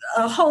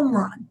home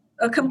run,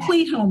 a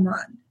complete home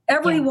run.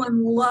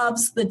 Everyone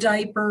loves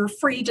the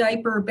free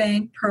diaper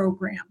bank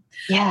program.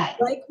 Yeah.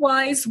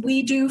 Likewise,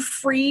 we do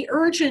free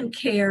urgent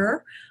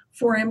care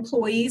for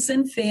employees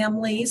and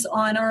families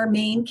on our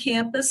main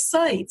campus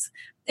sites.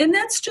 And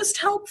that's just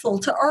helpful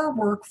to our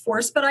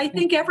workforce, but I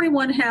think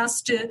everyone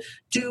has to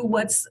do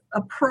what's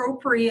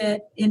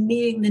appropriate in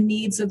meeting the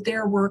needs of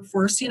their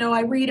workforce.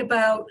 I read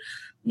about,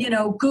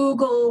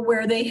 Google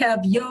where they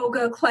have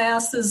yoga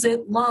classes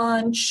at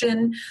lunch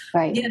and,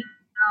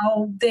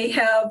 they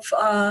have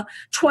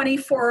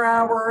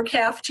 24-hour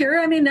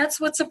cafeteria. I mean, that's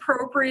what's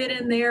appropriate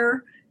in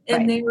their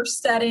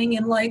setting,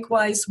 and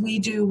likewise we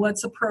do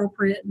what's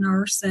appropriate in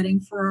our setting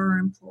for our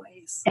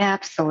employees.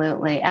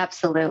 Absolutely.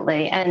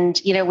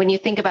 And when you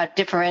think about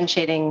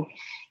differentiating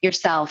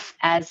yourself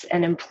as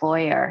an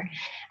employer,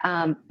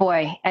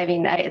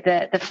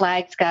 the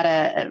flag's got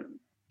to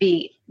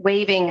be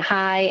waving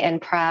high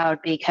and proud,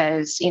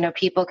 because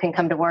people can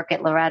come to work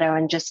at Loretto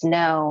and just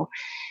know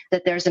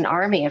that there's an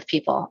army of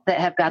people that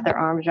have got their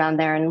arms around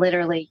there and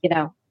literally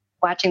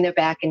watching their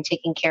back and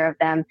taking care of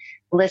them,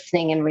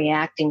 listening and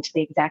reacting to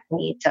the exact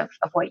needs of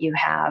what you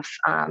have,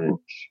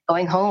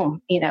 going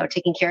home,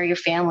 taking care of your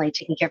family,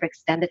 taking care of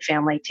extended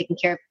family, taking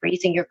care of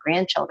raising your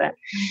grandchildren.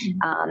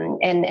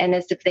 And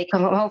as if they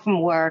come home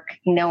from work,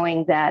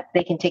 knowing that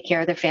they can take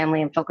care of their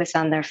family and focus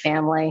on their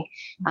family,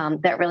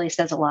 that really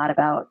says a lot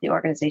about the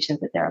organizations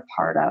that they're a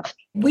part of.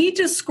 We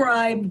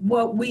describe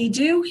what we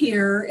do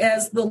here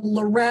as the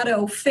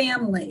Loretto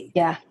family.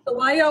 Yeah. So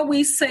I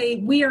always say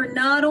we are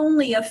not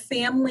only a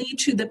family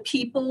to the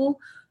people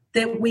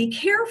that we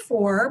care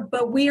for,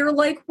 but we are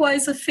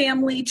likewise a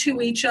family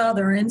to each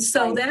other. And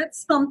so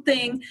that's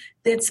something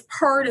that's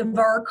part of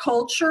our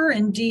culture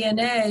and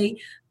DNA,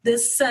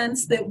 this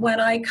sense that when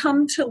I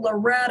come to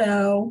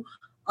Loretto,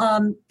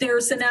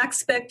 there's an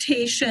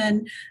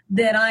expectation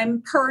that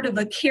I'm part of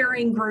a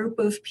caring group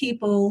of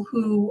people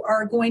who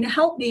are going to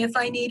help me if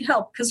I need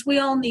help, because we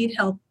all need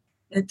help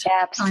at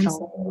times.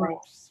 Absolutely.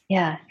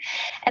 Yeah.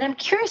 And I'm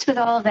curious, with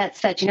all of that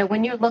said,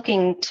 when you're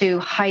looking to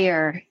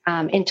hire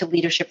into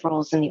leadership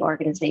roles in the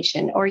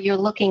organization, or you're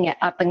looking at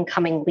up and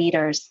coming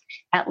leaders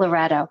at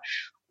Loretto,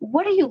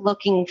 what are you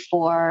looking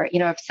for?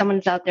 If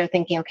someone's out there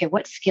thinking, okay,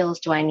 what skills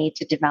do I need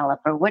to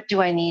develop, or how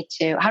do I need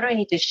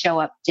to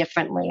show up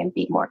differently and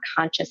be more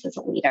conscious as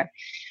a leader?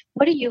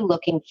 What are you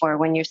looking for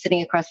when you're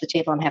sitting across the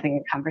table and having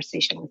a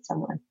conversation with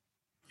someone?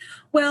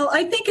 Well,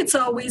 I think it's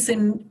always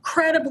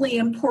incredibly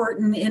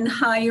important in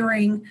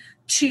hiring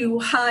to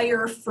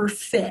hire for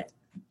fit,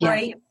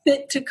 right?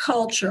 Fit to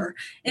culture.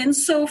 And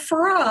so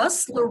for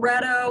us,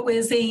 Loretto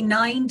is a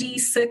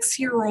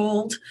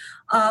 96-year-old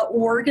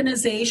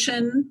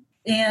organization.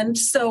 And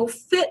so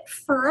fit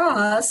for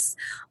us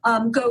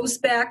goes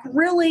back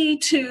really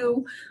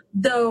to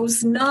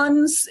those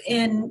nuns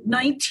in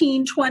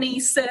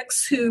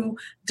 1926 who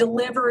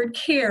delivered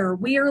care.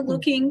 We are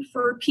looking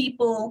for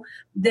people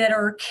that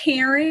are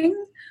caring.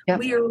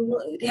 We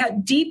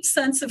have deep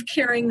sense of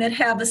caring, that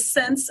have a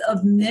sense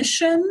of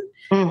mission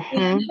and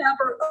have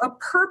a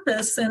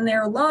purpose in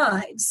their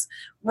lives,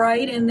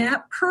 right? And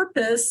that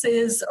purpose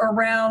is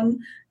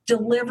around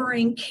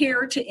delivering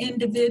care to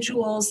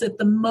individuals at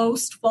the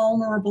most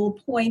vulnerable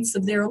points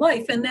of their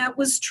life. And that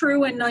was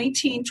true in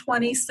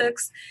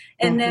 1926,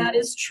 and that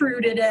is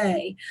true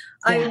today.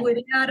 Yeah. I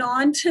would add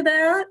on to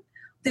that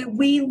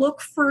we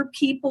look for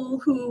people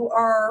who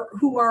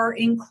are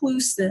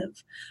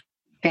inclusive.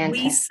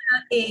 Fantastic. We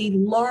set a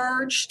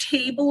large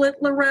table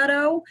at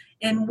Loretto,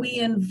 and we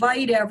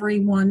invite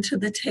everyone to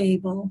the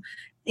table.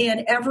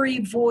 And every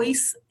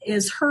voice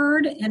is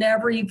heard and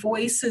every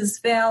voice is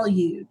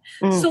valued.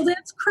 So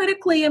that's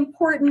critically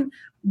important,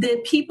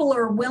 that people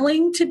are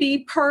willing to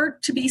be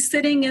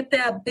sitting at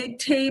that big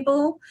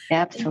table.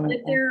 Absolutely.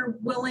 That they're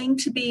willing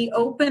to be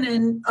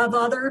open of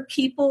other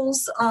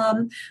people's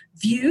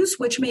views,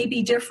 which may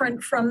be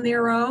different from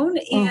their own.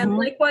 And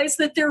likewise,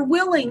 that they're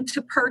willing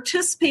to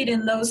participate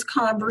in those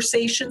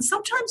conversations,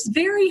 sometimes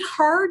very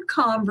hard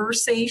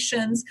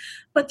conversations,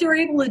 but they're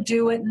able to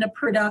do it in a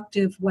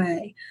productive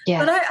way. Yeah.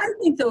 But I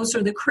think those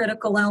are the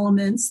critical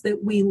elements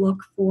that we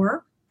look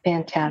for.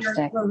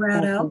 Fantastic.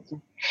 Loretto.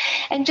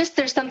 And just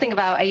there's something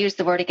about, I use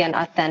the word again,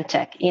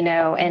 authentic,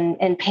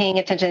 and paying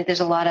attention.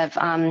 There's a lot of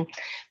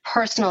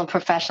personal and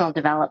professional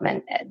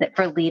development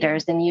for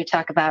leaders. And you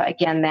talk about,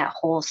 again, that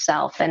whole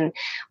self. And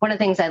one of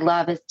the things I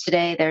love is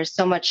today there's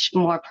so much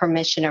more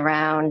permission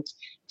around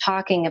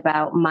talking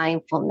about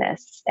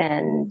mindfulness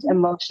and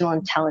emotional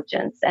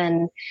intelligence.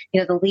 And,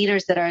 the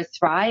leaders that are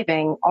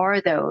thriving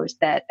are those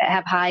that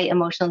have high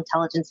emotional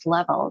intelligence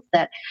levels,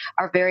 that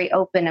are very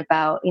open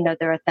about,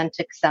 their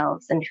authentic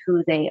selves and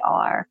who they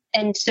are.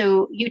 And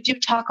so you do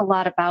talk a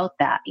lot about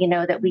that,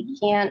 that we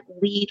can't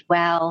lead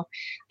well,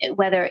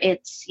 whether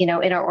it's, in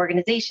our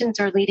organizations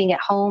or leading at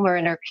home or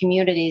in our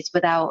communities,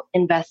 without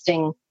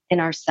investing in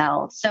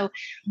ourselves. So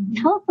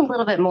tell us a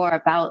little bit more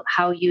about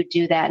how you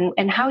do that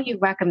and how you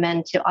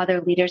recommend to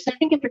other leaders. I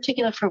think in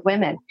particular for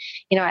women,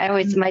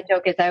 my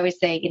joke is I always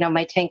say,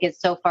 my tank is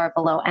so far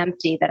below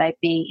empty that I'd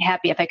be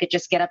happy if I could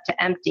just get up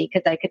to empty,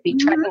 because I could be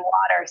treading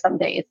water some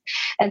days.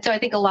 And so I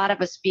think a lot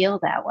of us feel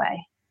that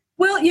way.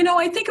 Well,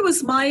 I think it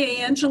was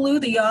Maya Angelou,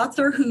 the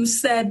author, who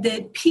said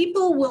that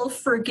people will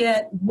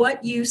forget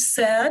what you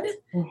said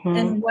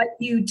and what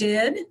you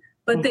did,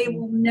 but they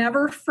will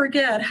never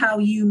forget how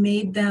you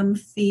made them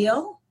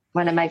feel.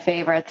 One of my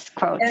favorites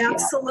quotes.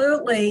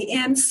 Absolutely.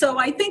 Yeah. And so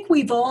I think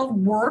we've all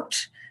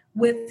worked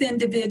with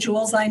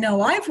individuals. I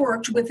know I've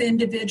worked with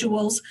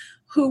individuals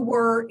who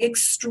were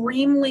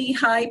extremely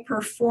high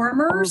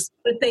performers,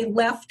 but they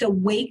left a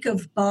wake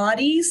of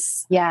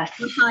bodies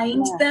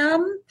behind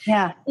them.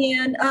 Yeah.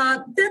 And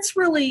that's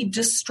really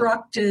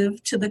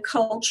destructive to the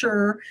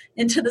culture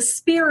and to the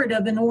spirit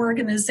of an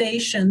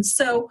organization.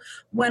 So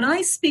when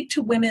I speak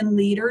to women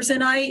leaders,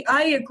 and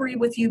I agree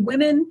with you,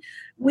 women,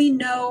 we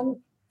know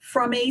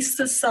from a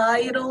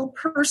societal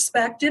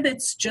perspective,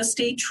 it's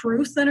just a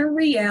truth and a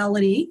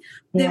reality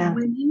that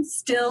women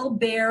still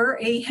bear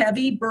a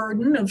heavy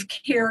burden of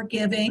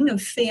caregiving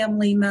of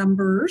family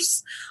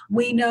members.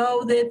 We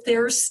know that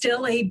there's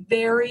still a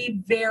very,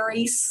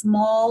 very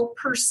small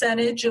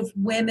percentage of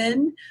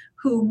women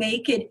who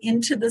make it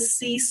into the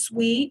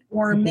C-suite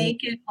or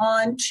make it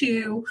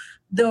onto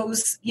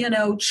those,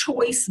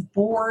 choice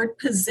board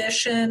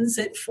positions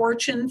at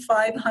Fortune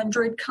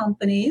 500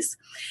 companies.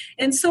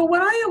 And so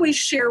what I always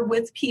share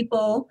with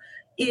people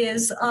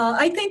is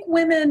I think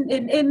women,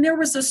 and there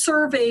was a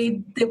survey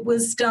that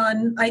was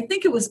done, I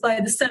think it was by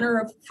the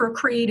Center for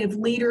Creative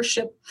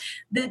Leadership,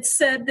 that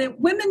said that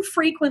women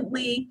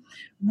frequently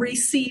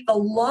receive a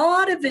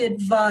lot of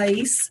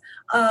advice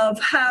of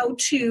how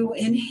to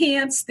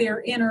enhance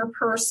their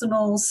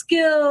interpersonal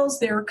skills,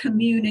 their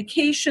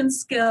communication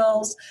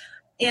skills.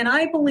 And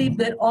I believe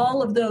that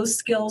all of those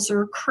skills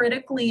are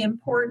critically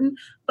important.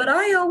 But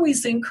I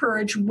always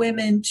encourage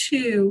women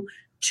to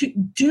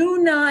do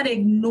not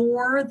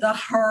ignore the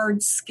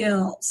hard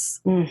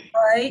skills,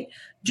 right?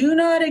 Do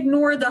not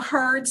ignore the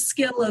hard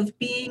skill of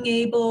being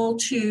able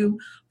to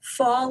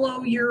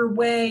follow your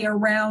way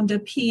around a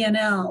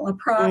P&L, a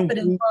profit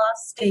and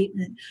loss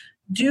statement.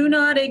 Do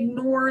not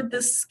ignore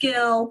the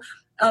skill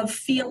of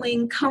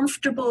feeling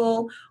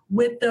comfortable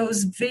with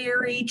those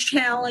very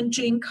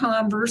challenging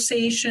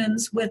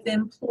conversations with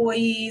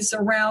employees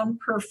around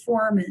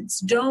performance.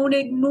 Don't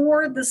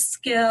ignore the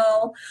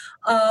skill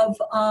of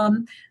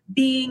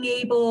being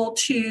able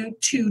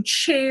to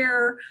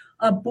chair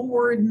a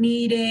board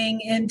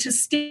meeting and to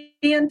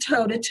stand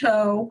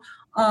toe-to-toe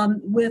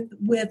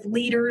with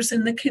leaders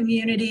in the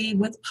community,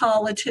 with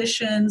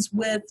politicians,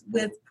 with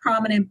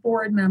prominent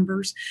board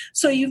members.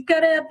 So you've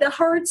got to have the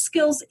hard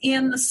skills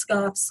and the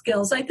soft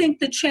skills. I think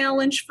the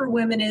challenge for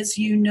women, as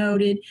you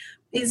noted,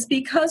 is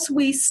because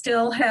we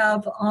still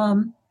have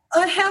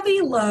a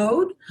heavy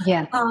load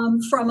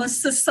from a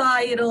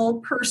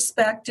societal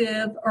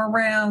perspective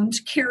around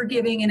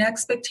caregiving and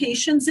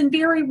expectations and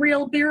very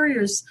real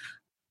barriers.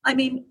 I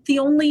mean, the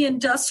only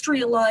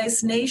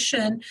industrialized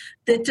nation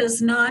that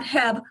does not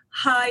have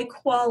high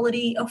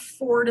quality,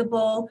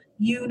 affordable,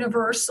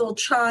 universal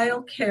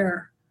child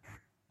care.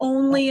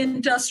 Only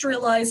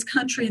industrialized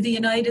country, the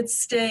United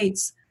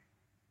States.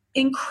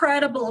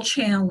 Incredible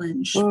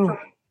challenge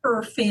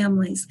for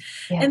families.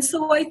 Yeah. And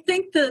so I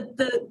think that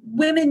the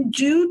women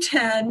do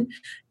tend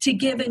to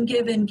give and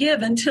give and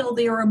give until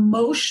their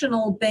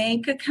emotional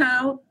bank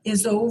account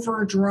is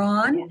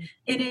overdrawn. Yeah.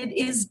 And it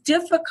is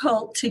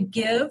difficult to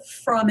give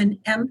from an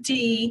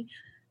empty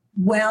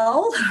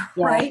well,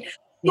 Yeah. right?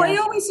 So I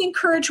always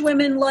encourage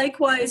women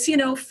likewise,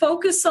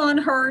 focus on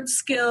hard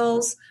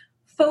skills,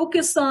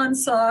 focus on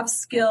soft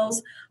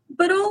skills,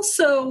 but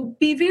also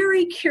be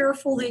very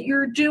careful that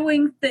you're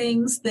doing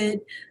things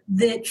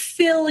that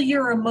fill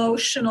your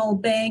emotional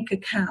bank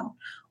account.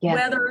 Yeah.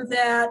 Whether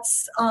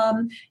that's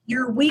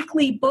your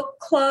weekly book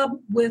club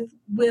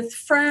with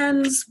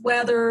friends,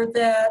 whether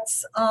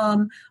that's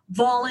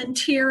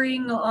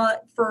volunteering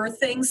for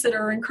things that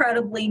are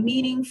incredibly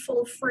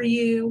meaningful for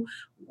you,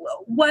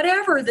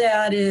 whatever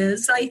that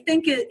is. I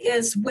think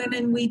as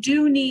women, we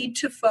do need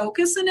to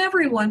focus, and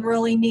everyone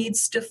really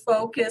needs to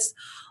focus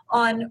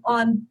on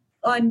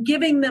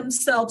giving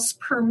themselves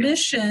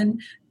permission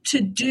to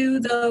do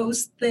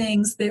those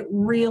things that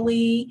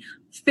really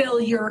fill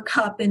your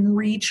cup and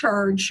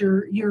recharge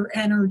your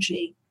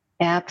energy.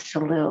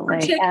 Absolutely.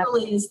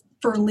 Particularly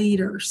for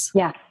leaders.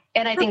 Yeah.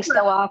 And I think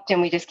so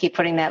often we just keep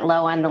putting that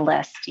low on the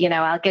list.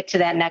 I'll get to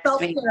that next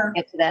week. I'll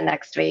get to that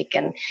next week.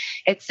 And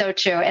it's so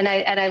true. And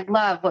I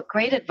love what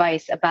great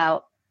advice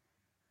about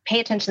pay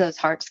attention to those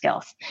hard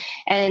skills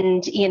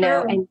and,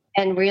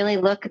 and really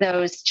look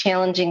those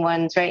challenging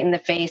ones right in the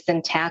face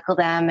and tackle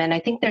them. And I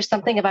think there's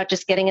something about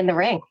just getting in the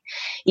ring.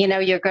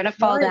 You're going to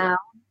fall down.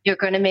 You're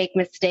going to make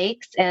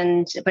mistakes,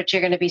 but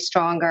you're going to be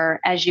stronger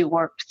as you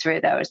work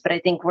through those. But I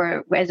think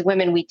as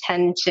women, we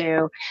tend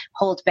to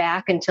hold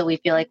back until we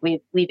feel like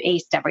we've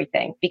aced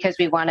everything because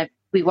we want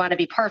to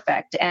be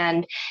perfect.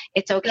 And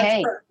it's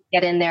okay to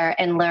get in there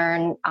and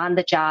learn on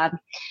the job,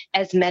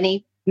 as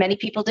many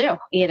people do,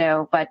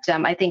 but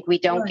I think we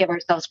don't give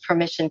ourselves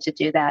permission to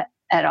do that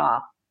at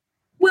all.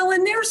 Well,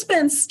 and there's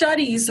been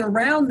studies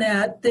around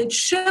that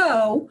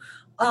show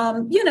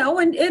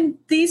and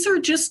these are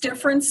just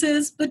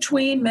differences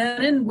between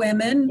men and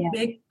women. Yeah.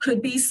 It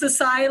could be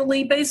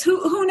societally based.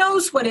 Who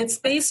knows what it's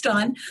based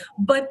on?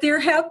 But there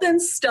have been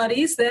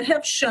studies that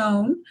have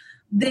shown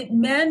that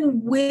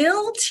men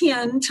will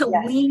tend to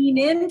lean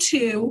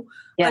into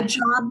a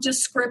job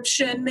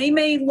description. They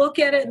may look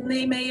at it and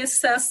they may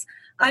assess,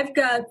 I've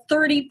got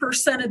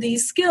 30% of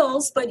these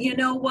skills, but you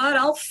know what?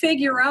 I'll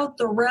figure out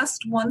the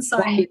rest once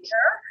I'm there.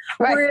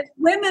 Right. Whereas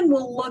women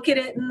will look at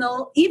it and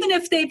even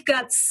if they've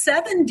got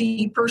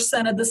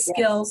 70% of the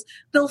skills,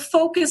 they'll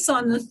focus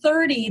on the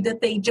 30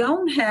 that they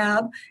don't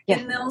have. Yeah.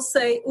 And they'll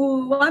say,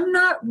 ooh, I'm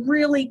not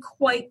really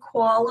quite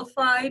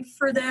qualified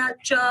for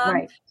that job.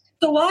 Right.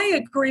 So I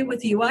agree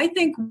with you. I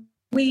think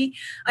we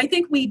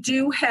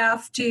do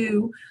have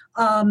to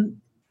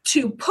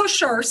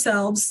push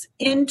ourselves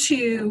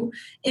into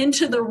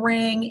the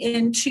ring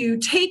and to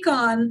take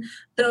on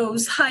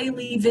those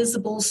highly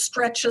visible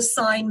stretch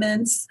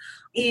assignments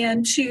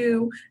and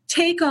to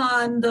take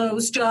on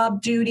those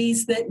job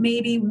duties that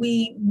maybe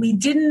we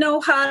didn't know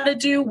how to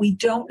do, we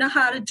don't know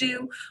how to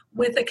do,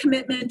 with a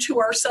commitment to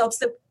ourselves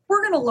that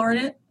we're going to learn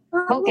it.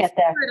 We'll get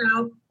there.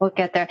 We'll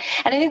get there.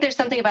 And I think there's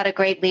something about a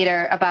great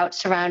leader about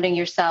surrounding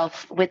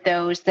yourself with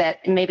those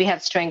that maybe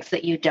have strengths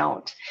that you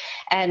don't.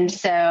 And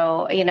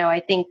so, I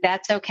think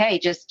that's okay.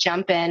 Just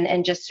jump in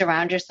and just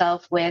surround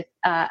yourself with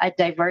a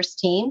diverse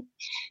team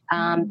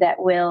that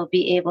will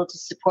be able to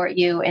support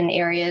you in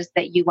areas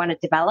that you want to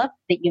develop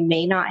that you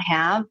may not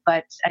have.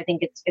 But I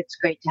think it's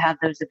great to have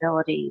those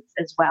abilities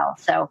as well.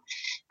 So,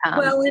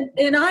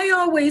 and I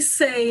always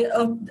say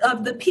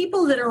of the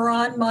people that are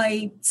on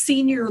my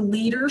senior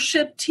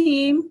leadership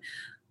team,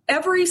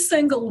 every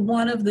single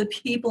one of the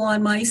people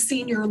on my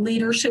senior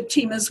leadership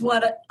team is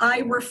what I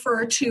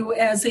refer to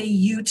as a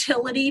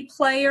utility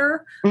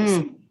player.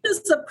 So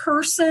this is a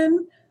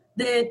person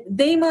that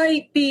they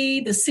might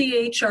be the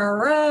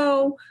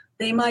CHRO,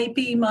 they might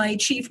be my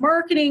chief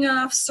marketing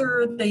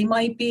officer, they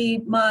might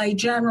be my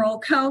general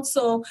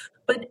counsel,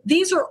 but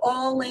these are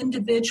all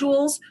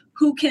individuals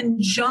who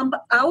can jump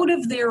out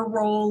of their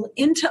role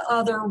into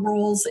other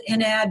roles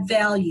and add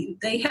value.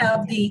 They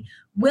have the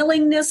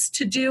willingness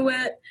to do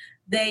it.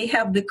 They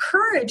have the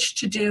courage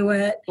to do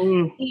it.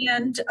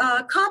 And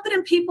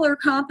competent people are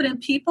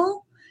competent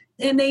people,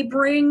 and they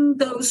bring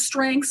those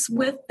strengths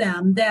with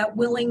them, that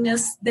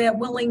willingness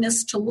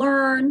to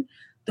learn,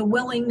 the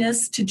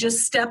willingness to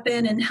just step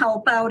in and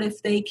help out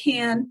if they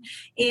can.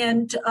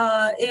 And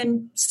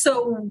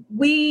so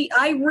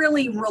I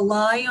really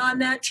rely on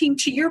that team.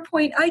 To your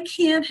point, I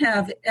can't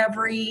have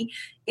every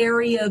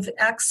area of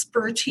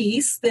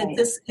expertise that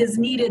this is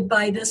needed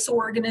by this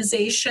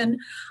organization.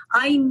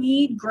 I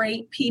need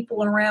great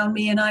people around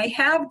me, and I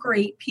have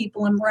great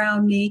people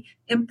around me.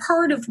 And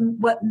part of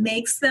what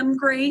makes them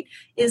great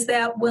is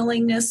that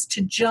willingness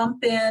to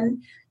jump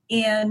in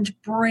and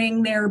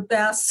bring their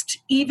best,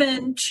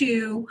 even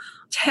to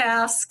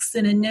tasks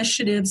and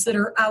initiatives that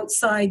are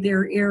outside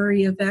their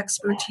area of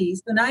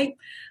expertise. And I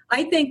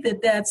think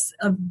that that's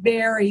a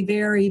very,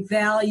 very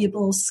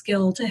valuable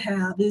skill to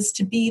have, is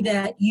to be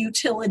that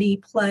utility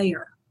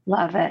player.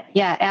 Love it.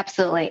 Yeah,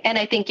 absolutely. And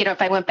I think,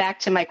 if I went back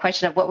to my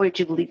question of what would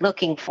you be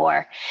looking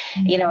for,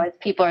 as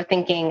people are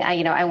thinking,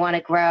 I want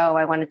to grow,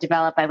 I want to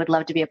develop, I would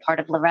love to be a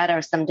part of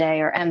Loretto someday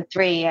or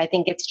M3. I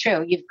think it's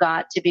true. You've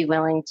got to be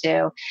willing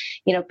to,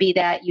 be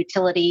that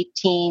utility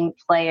team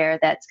player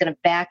that's going to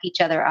back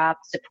each other up,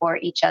 support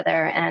each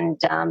other, and,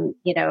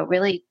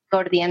 really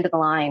go to the end of the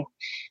line.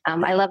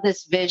 I love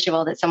this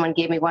visual that someone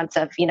gave me once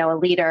of, a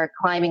leader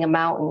climbing a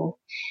mountain.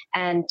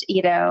 And,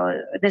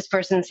 this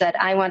person said,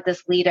 I want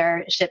this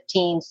leadership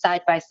team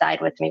side by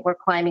side with me. We're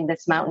climbing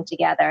this mountain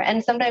together.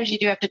 And sometimes you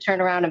do have to turn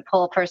around and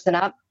pull a person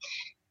up,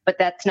 but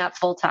that's not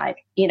full time.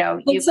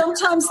 And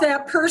sometimes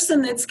that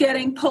person that's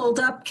getting pulled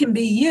up can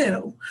be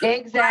you.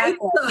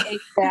 Exactly. Right?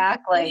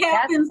 Exactly. It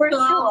happens to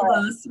all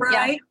of us,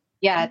 right?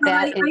 Yeah.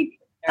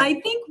 I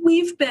think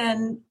we've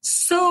been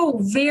so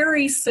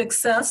very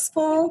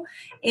successful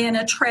in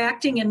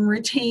attracting and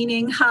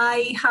retaining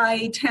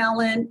high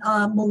talent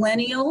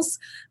millennials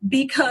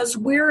because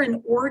we're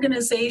an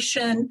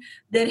organization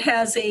that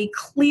has a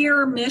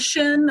clear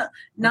mission.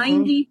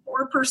 94%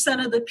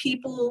 of the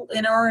people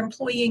in our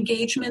employee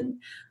engagement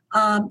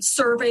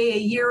survey a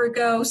year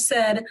ago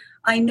said,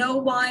 I know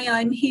why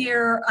I'm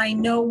here, I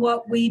know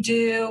what we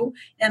do,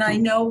 and I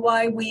know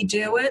why we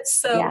do it.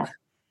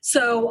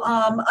 So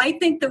I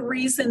think the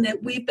reason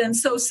that we've been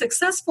so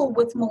successful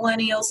with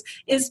millennials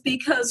is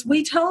because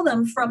we tell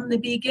them from the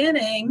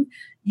beginning,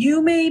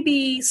 you may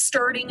be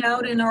starting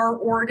out in our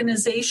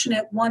organization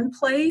at one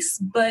place,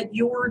 but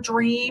your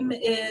dream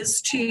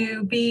is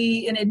to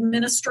be an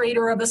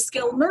administrator of a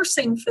skilled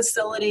nursing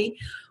facility.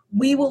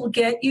 We will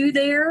get you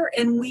there,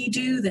 and we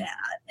do that,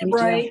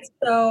 right?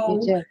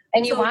 So,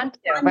 and you want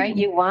to, right?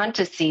 You want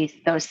to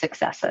see those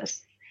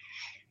successes.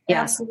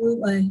 Yeah.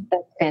 Absolutely.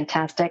 That's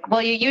fantastic.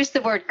 Well, you used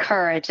the word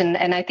courage, and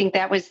I think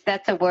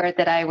that's a word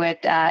that I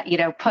would,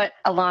 put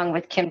along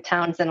with Kim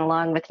Townsend,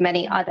 along with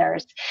many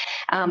others,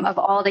 of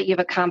all that you've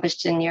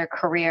accomplished in your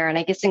career. And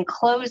I guess in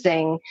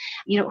closing,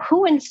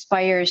 who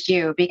inspires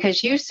you?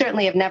 Because you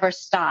certainly have never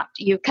stopped.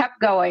 You kept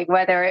going,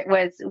 whether it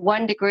was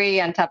one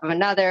degree on top of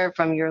another,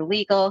 from your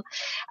legal,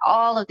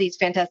 all of these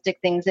fantastic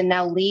things, and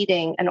now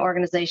leading an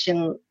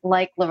organization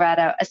like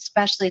Loretto,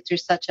 especially through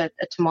such a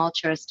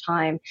tumultuous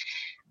time.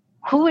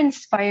 Who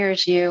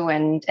inspires you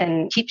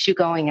and keeps you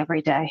going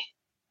every day?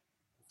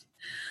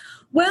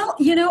 Well,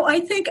 I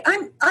think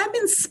I'm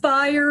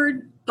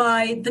inspired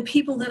by the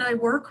people that I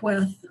work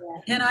with,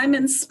 and I'm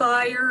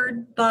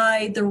inspired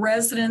by the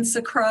residents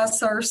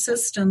across our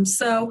system.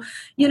 So,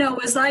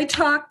 as I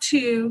talk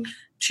to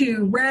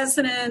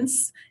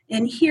residents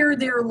and hear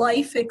their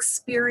life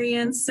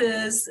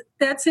experiences,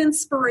 that's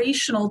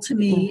inspirational to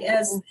me.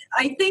 As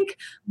I think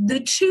the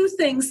two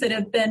things that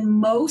have been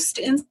most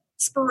inspirational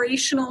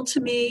to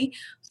me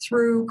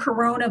through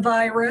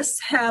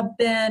coronavirus have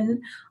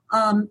been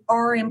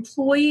our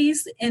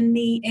employees and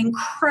the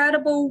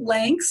incredible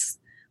lengths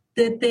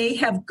that they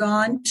have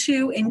gone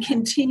to and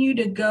continue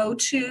to go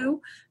to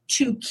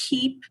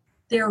keep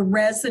their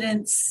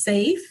residents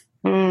safe.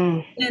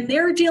 And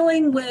they're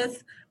dealing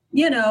with,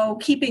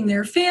 keeping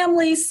their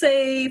families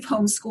safe,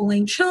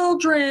 homeschooling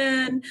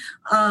children,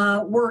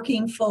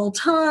 working full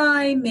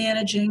time,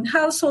 managing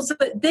households.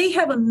 But they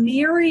have a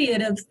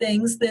myriad of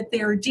things that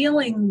they're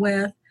dealing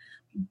with,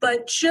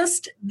 but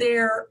just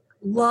their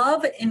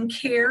love and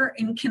care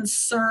and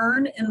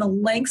concern and the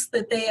lengths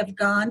that they have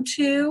gone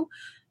to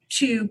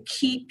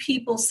keep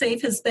people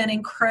safe has been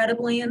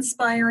incredibly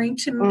inspiring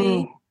to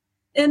me.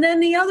 And then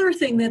the other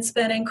thing that's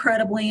been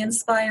incredibly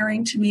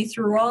inspiring to me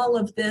through all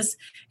of this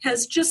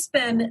has just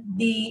been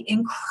the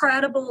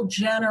incredible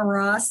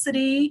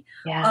generosity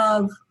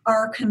of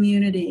our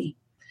community.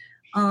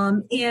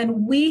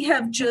 And we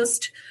have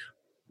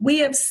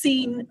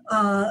seen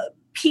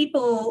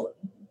people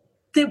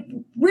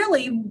that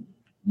really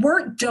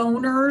weren't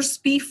donors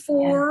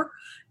before,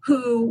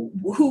 who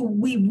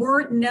we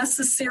weren't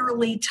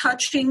necessarily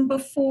touching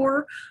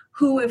before,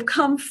 who have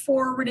come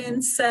forward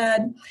and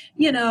said,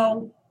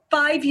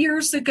 5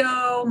 years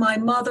ago, my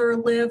mother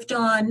lived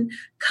on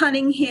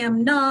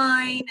Cunningham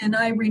 9, and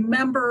I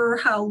remember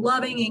how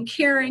loving and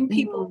caring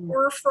people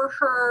were for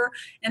her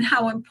and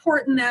how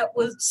important that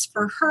was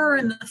for her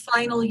in the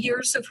final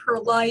years of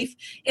her life.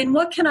 And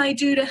what can I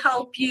do to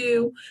help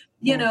you?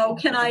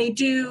 Can I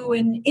do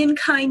an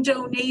in-kind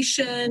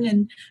donation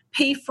and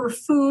pay for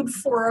food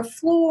for a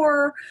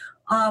floor?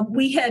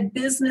 We had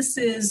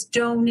businesses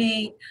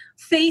donate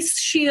face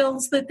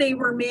shields that they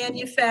were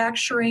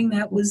manufacturing.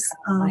 That was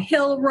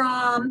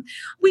Hillrom.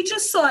 We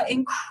just saw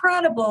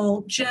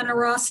incredible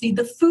generosity.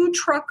 The Food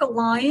Truck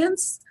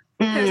Alliance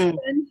has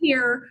been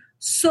here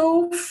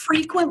so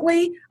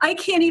frequently. I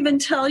can't even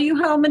tell you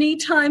how many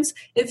times.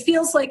 It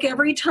feels like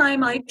every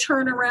time I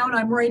turn around,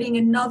 I'm writing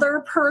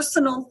another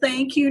personal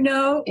thank you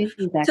note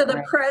to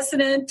the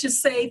president to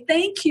say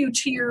thank you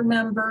to your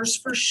members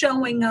for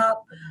showing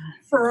up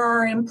for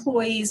our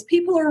employees.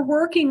 People are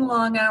working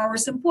long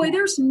hours, and boy,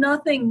 there's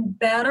nothing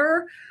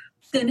better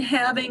than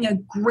having a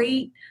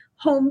great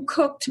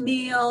home-cooked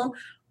meal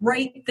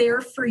right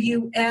there for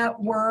you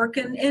at work.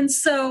 And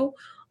so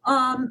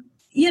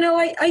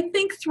I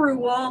think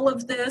through all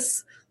of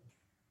this,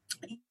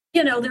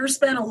 there's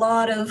been a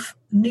lot of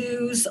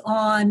news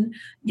on,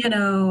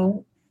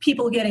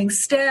 people getting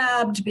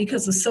stabbed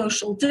because of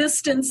social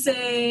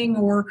distancing,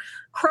 or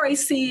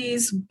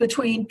crises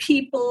between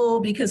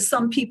people because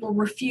some people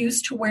refuse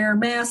to wear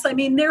masks. I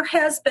mean, there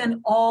has been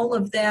all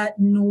of that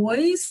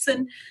noise,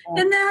 and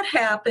that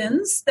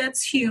happens.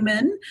 That's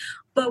human.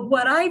 But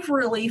what I've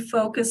really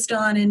focused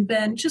on and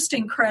been just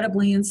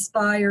incredibly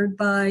inspired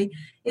by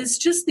is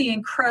just the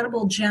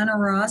incredible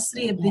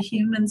generosity of the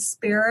human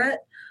spirit,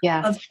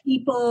 of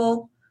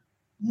people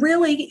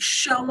really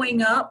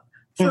showing up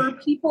for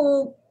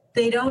people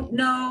they don't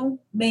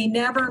know, may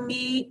never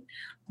meet,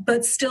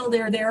 but still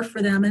they're there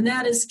for them. And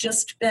that has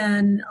just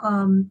been,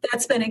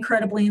 that's been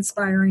incredibly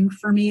inspiring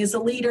for me as a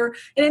leader.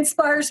 It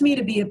inspires me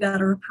to be a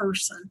better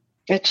person.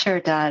 It sure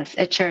does.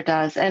 It sure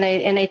does. And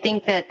I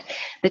think that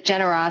the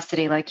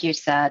generosity, like you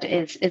said,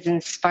 is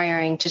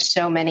inspiring to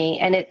so many,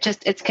 and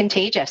it's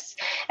contagious.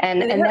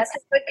 And that's a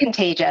good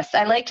contagious.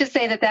 I like to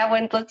say that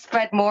one, let's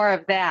spread more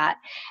of that,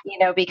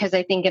 because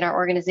I think in our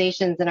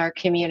organizations and our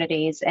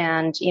communities,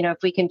 and, if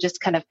we can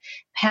just kind of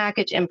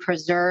package and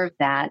preserve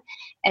that,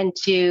 and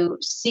to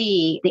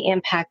see the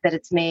impact that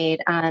it's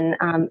made on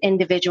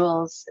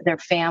individuals, their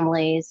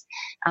families,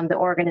 the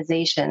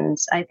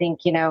organizations, I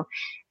think,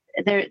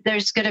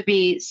 there's going to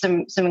be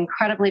some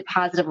incredibly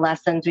positive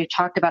lessons. We've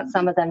talked about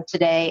some of them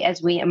today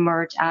as we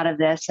emerge out of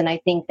this. And I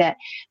think that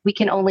we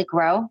can only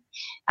grow,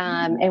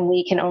 and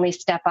we can only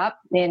step up,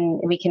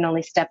 and we can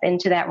only step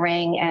into that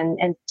ring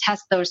and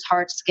test those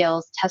hard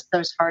skills, test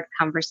those hard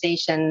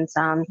conversations,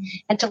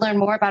 and to learn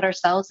more about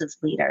ourselves as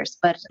leaders.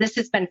 But this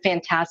has been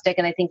fantastic.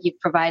 And I think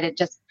you've provided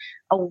just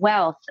a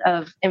wealth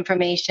of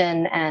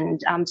information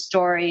and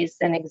stories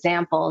and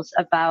examples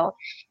about,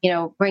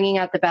 bringing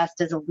out the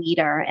best as a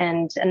leader.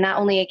 And not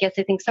only, I guess,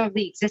 I think some of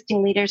the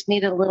existing leaders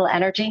needed a little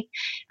energy,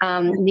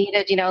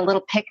 needed, a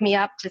little pick me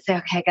up to say,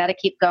 okay, I got to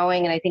keep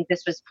going. And I think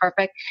this was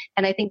perfect.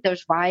 And I think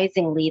those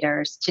rising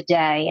leaders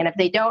today, and if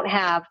they don't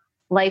have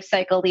life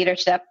cycle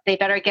leadership, they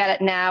better get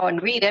it now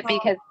and read it,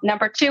 because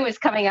number 2 is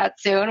coming out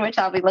soon, which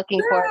I'll be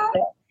looking forward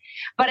to.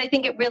 But I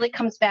think it really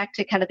comes back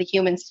to kind of the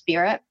human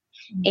spirit.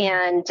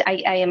 And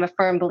I am a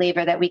firm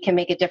believer that we can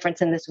make a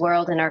difference in this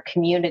world, in our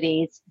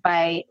communities,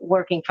 by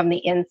working from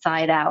the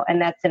inside out. And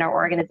that's in our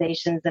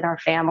organizations and our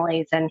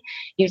families. And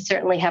you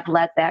certainly have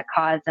led that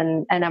cause.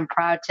 And I'm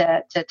proud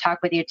to talk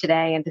with you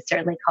today, and to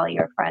certainly call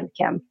you a friend,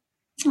 Kim.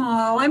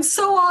 Oh, I'm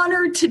so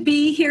honored to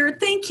be here.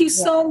 Thank you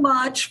so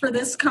much for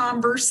this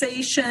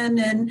conversation,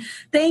 and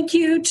thank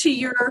you to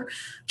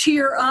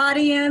your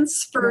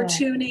audience for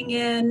tuning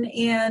in.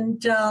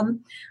 And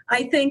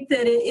I think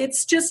that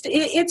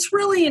it's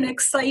really an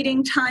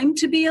exciting time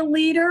to be a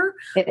leader.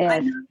 It is. I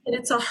know that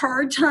it's a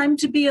hard time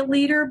to be a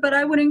leader, but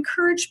I would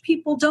encourage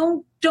people,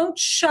 don't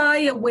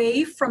shy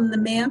away from the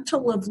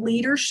mantle of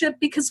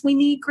leadership, because we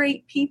need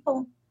great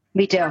people.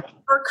 We do.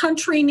 Our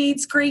country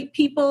needs great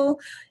people,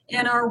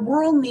 and our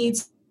world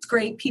needs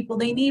great people.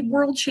 They need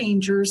world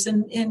changers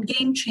and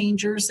game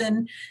changers.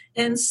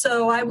 And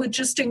so I would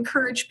just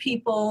encourage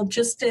people,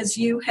 just as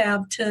you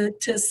have,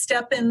 to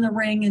step in the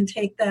ring and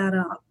take that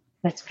up.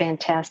 That's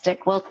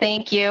fantastic. Well,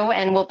 thank you.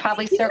 And we'll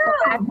probably circle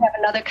back and have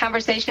another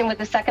conversation with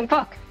the second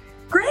book.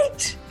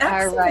 Great.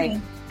 Excellent. All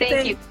right.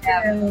 Thank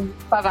you.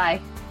 Bye-bye.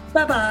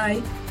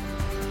 Bye-bye.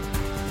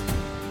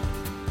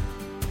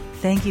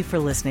 Thank you for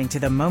listening to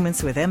the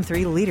Moments with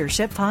M3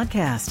 Leadership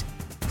podcast.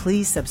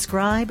 Please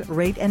subscribe,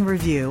 rate, and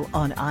review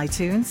on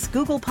iTunes,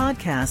 Google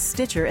Podcasts,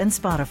 Stitcher, and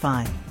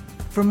Spotify.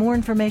 For more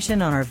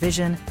information on our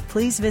vision,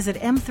 please visit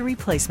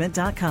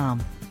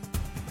m3placement.com.